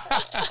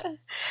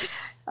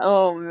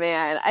 Oh,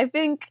 man. I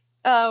think,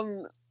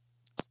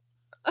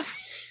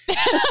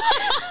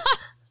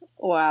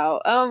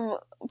 wow.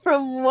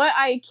 From what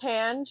I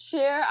can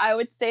share, I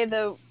would say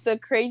the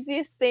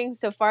craziest thing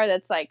so far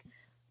that's like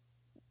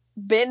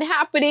been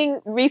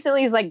happening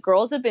recently is like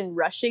girls have been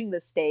rushing the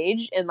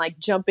stage and like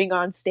jumping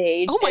on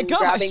stage. Oh my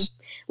gosh.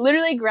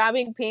 Literally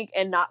grabbing Pink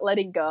and not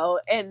letting go.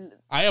 And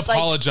I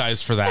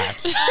apologize for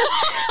that.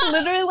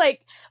 Literally,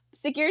 like,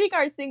 security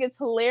guards think it's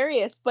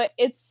hilarious, but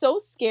it's so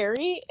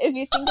scary if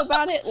you think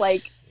about it.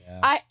 Like,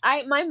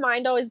 yeah. My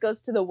mind always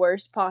goes to the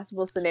worst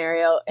possible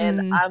scenario,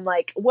 and I'm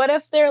like, what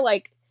if they're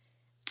like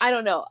I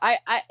don't know. I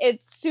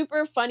it's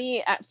super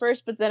funny at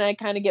first, but then I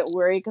kind of get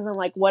worried because I'm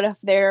like, what if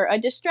they're a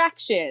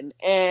distraction,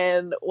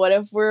 and what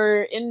if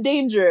we're in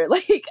danger?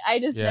 Like, I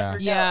just never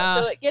know.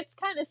 Yeah. So it gets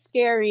kind of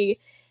scary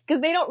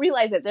because they don't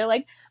realize it. They're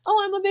like,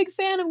 oh, I'm a big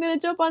fan, I'm gonna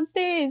jump on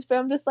stage, but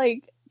I'm just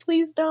like,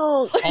 please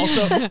don't.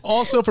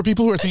 Also, for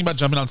people who are thinking about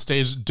jumping on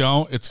stage,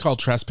 don't. It's called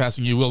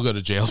trespassing. You will go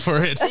to jail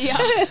for it. Yeah.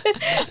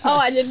 Oh,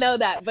 I didn't know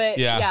that, but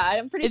yeah,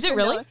 I'm pretty. Is sure it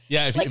really? no.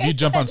 Yeah, if you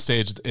jump on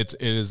stage, it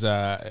is.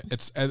 I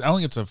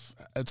don't think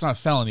it's not a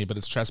felony, but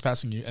it's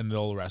trespassing you, and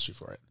they'll arrest you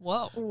for it.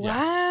 Whoa.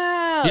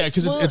 Wow. Yeah,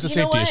 because it's a you know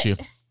safety what? issue.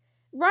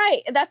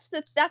 Right. That's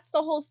the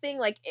whole thing.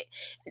 Like,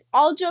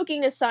 all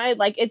joking aside,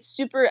 like, it's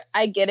super,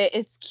 I get it.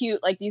 It's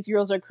cute. Like, these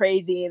girls are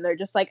crazy and they're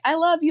just like, I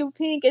love you,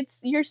 Pink.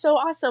 You're so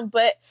awesome.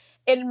 But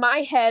in my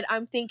head,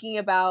 I'm thinking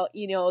about,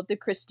 the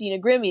Christina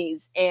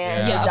Grimmies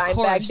and the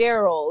Dimebag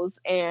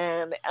Darrells.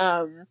 And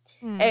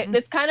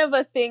it's kind of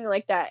a thing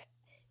like that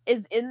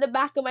is in the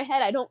back of my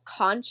head. I don't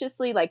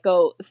consciously like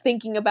go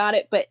thinking about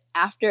it, but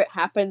after it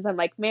happens, I'm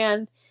like,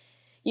 man,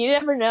 you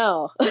never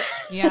know.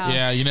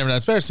 Yeah, you never know.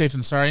 It's better safe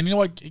than sorry. And you know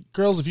what,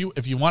 girls, if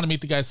you want to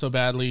meet the guy so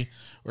badly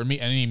or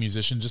meet any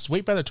musician, just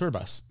wait by the tour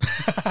bus.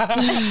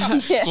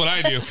 That's what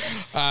I do.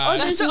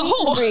 There's meet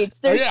and greets.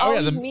 There's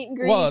always meet and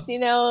greets,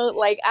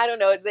 like, I don't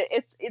know.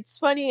 It's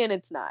funny and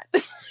it's not.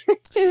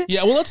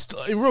 Yeah, well,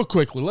 real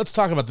quickly, let's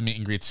talk about the meet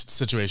and greets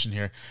situation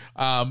here.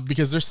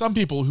 Because there's some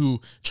people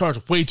who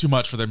charge way too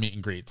much for their meet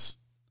and greets.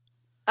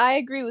 I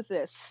agree with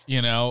this.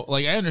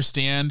 Like, I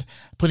understand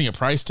putting a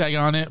price tag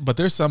on it, but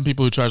there's some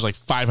people who charge like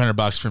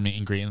 $500 for meet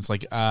and greet, and it's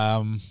like, I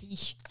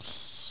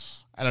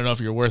don't know if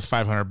you're worth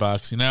 $500,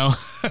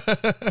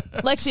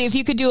 Lexi, if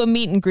you could do a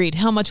meet and greet,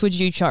 how much would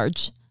you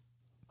charge?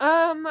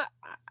 Gosh,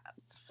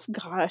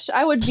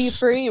 I would be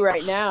free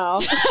right now.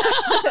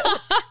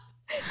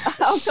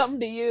 I'll come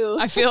to you.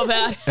 I feel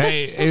that.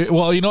 Hey,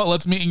 well, you know what?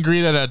 Let's meet and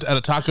greet at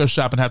a taco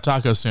shop and have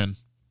tacos soon.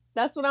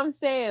 That's what I'm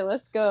saying.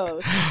 Let's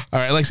go. All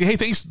right, Lexi. Hey,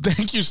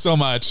 thank you so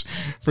much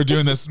for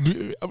doing this.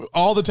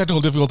 All the technical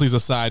difficulties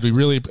aside,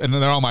 and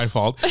they're all my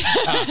fault.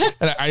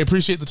 And I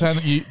appreciate the time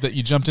that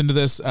you jumped into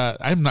this.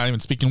 I'm not even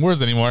speaking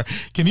words anymore.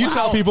 Can you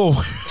tell people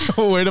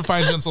where to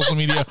find you on social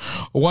media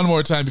one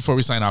more time before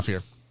we sign off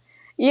here?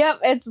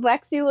 Yep, it's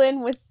Lexi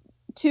Lynn with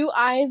 2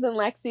 I's and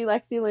Lexi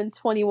Lynn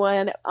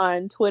 21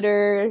 on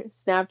Twitter,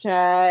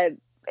 Snapchat,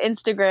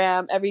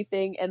 Instagram,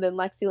 everything, and then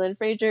Lexi Lynn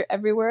Frazier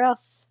everywhere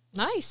else.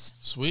 Nice.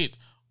 Sweet.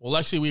 Well,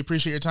 Lexi, we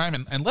appreciate your time,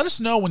 and let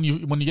us know when you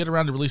get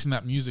around to releasing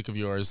that music of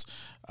yours,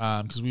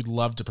 because we'd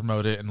love to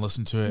promote it and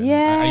listen to it.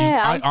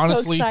 Yeah, I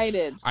honestly, so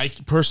excited. I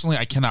personally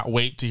cannot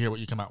wait to hear what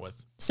you come out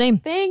with. Same.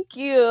 Thank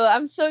you.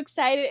 I'm so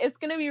excited. It's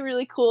gonna be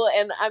really cool,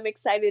 and I'm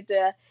excited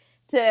to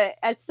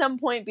at some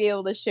point be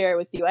able to share it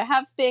with you. I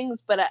have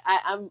things, but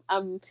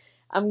I'm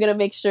gonna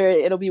make sure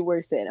it'll be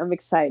worth it. I'm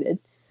excited.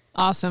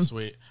 Awesome.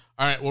 Sweet.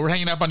 All right, well, we're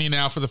hanging up on you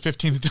now for the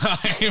 15th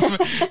time.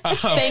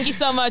 Thank you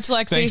so much,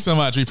 Lexi. Thanks so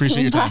much. We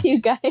appreciate your time. Bye, you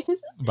guys.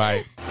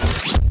 Bye.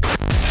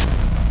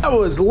 That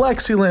was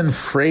Lexi Lynn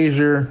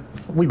Frazier.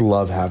 We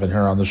love having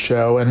her on the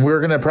show, and we're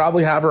going to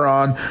probably have her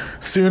on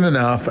soon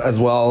enough as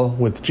well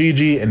with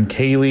Gigi and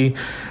Kaylee.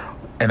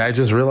 And I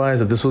just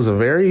realized that this was a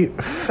very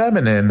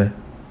feminine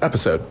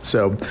episode.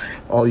 So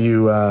all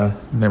you,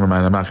 never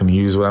mind, I'm not going to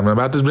use what I'm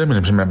about to.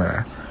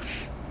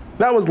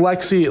 That was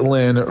Lexi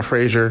Lynn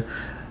Frazier.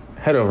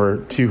 Head over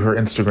to her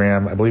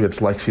Instagram. I believe it's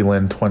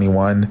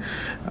LexiLynn21.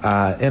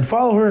 And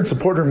follow her and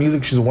support her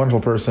music. She's a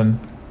wonderful person.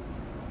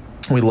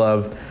 We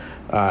loved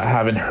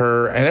having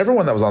her and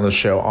everyone that was on the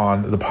show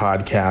on the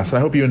podcast. And I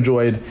hope you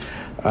enjoyed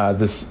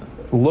this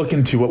look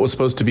into what was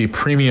supposed to be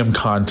premium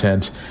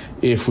content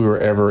if we were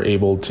ever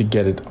able to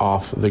get it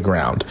off the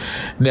ground.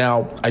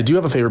 Now, I do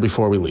have a favor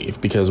before we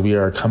leave, because we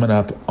are coming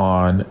up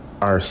on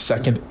our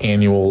 2nd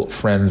annual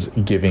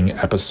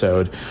Friendsgiving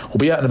episode. We'll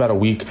be out in about a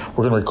week.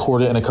 We're going to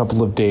record it in a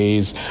couple of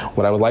days.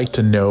 What I would like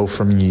to know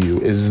from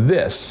you is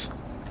this: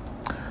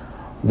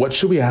 what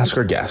should we ask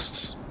our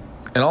guests?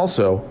 And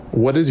also,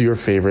 what is your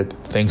favorite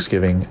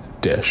Thanksgiving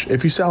dish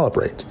if you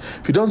celebrate?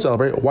 If you don't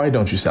celebrate, why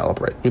don't you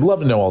celebrate? We'd love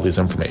to know all these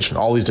information,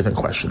 all these different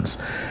questions.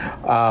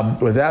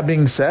 With that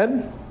being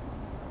said,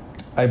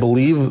 I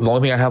believe the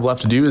only thing I have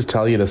left to do is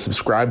tell you to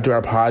subscribe to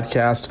our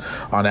podcast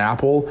on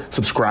Apple,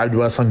 subscribe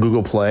to us on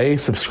Google Play,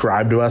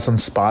 subscribe to us on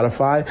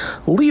Spotify,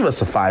 leave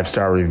us a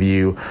 5-star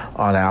review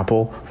on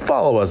Apple,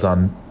 follow us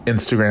on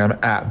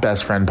Instagram at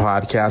Best Friend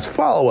Podcast,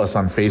 follow us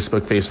on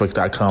Facebook,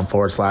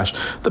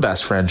 facebook.com/The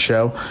Best Friend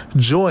Show,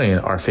 join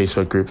our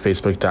Facebook group,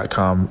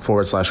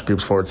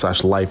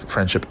 facebook.com/groups/Life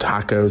Friendship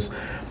Tacos,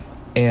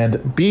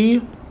 and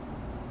be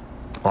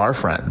our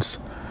friends.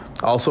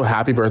 Also,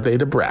 happy birthday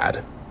to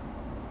Brad.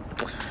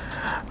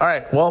 All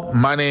right, well,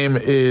 my name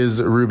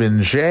is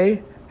Ruben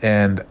J,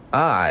 and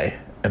I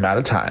am out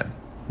of time.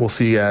 We'll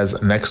see you guys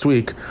next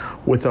week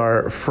with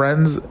our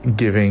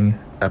Friendsgiving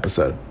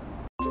episode.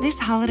 This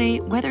holiday,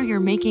 whether you're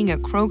making a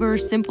Kroger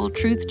Simple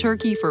Truth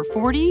Turkey for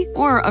 40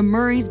 or a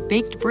Murray's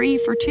Baked Brie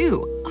for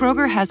 2,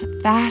 Kroger has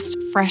fast,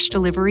 fresh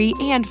delivery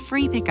and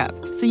free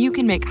pickup, so you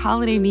can make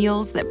holiday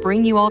meals that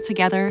bring you all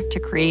together to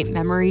create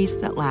memories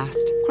that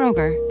last.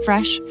 Kroger,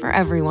 fresh for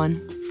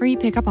everyone. Free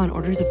pickup on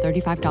orders of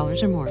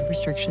 $35 or more.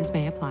 Restrictions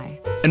may apply.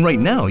 And right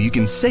now, you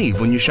can save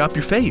when you shop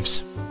your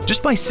faves.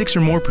 Just buy 6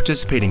 or more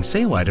participating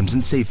sale items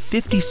and save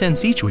 50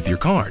 cents each with your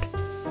card.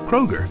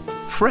 Kroger,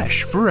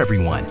 fresh for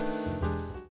everyone.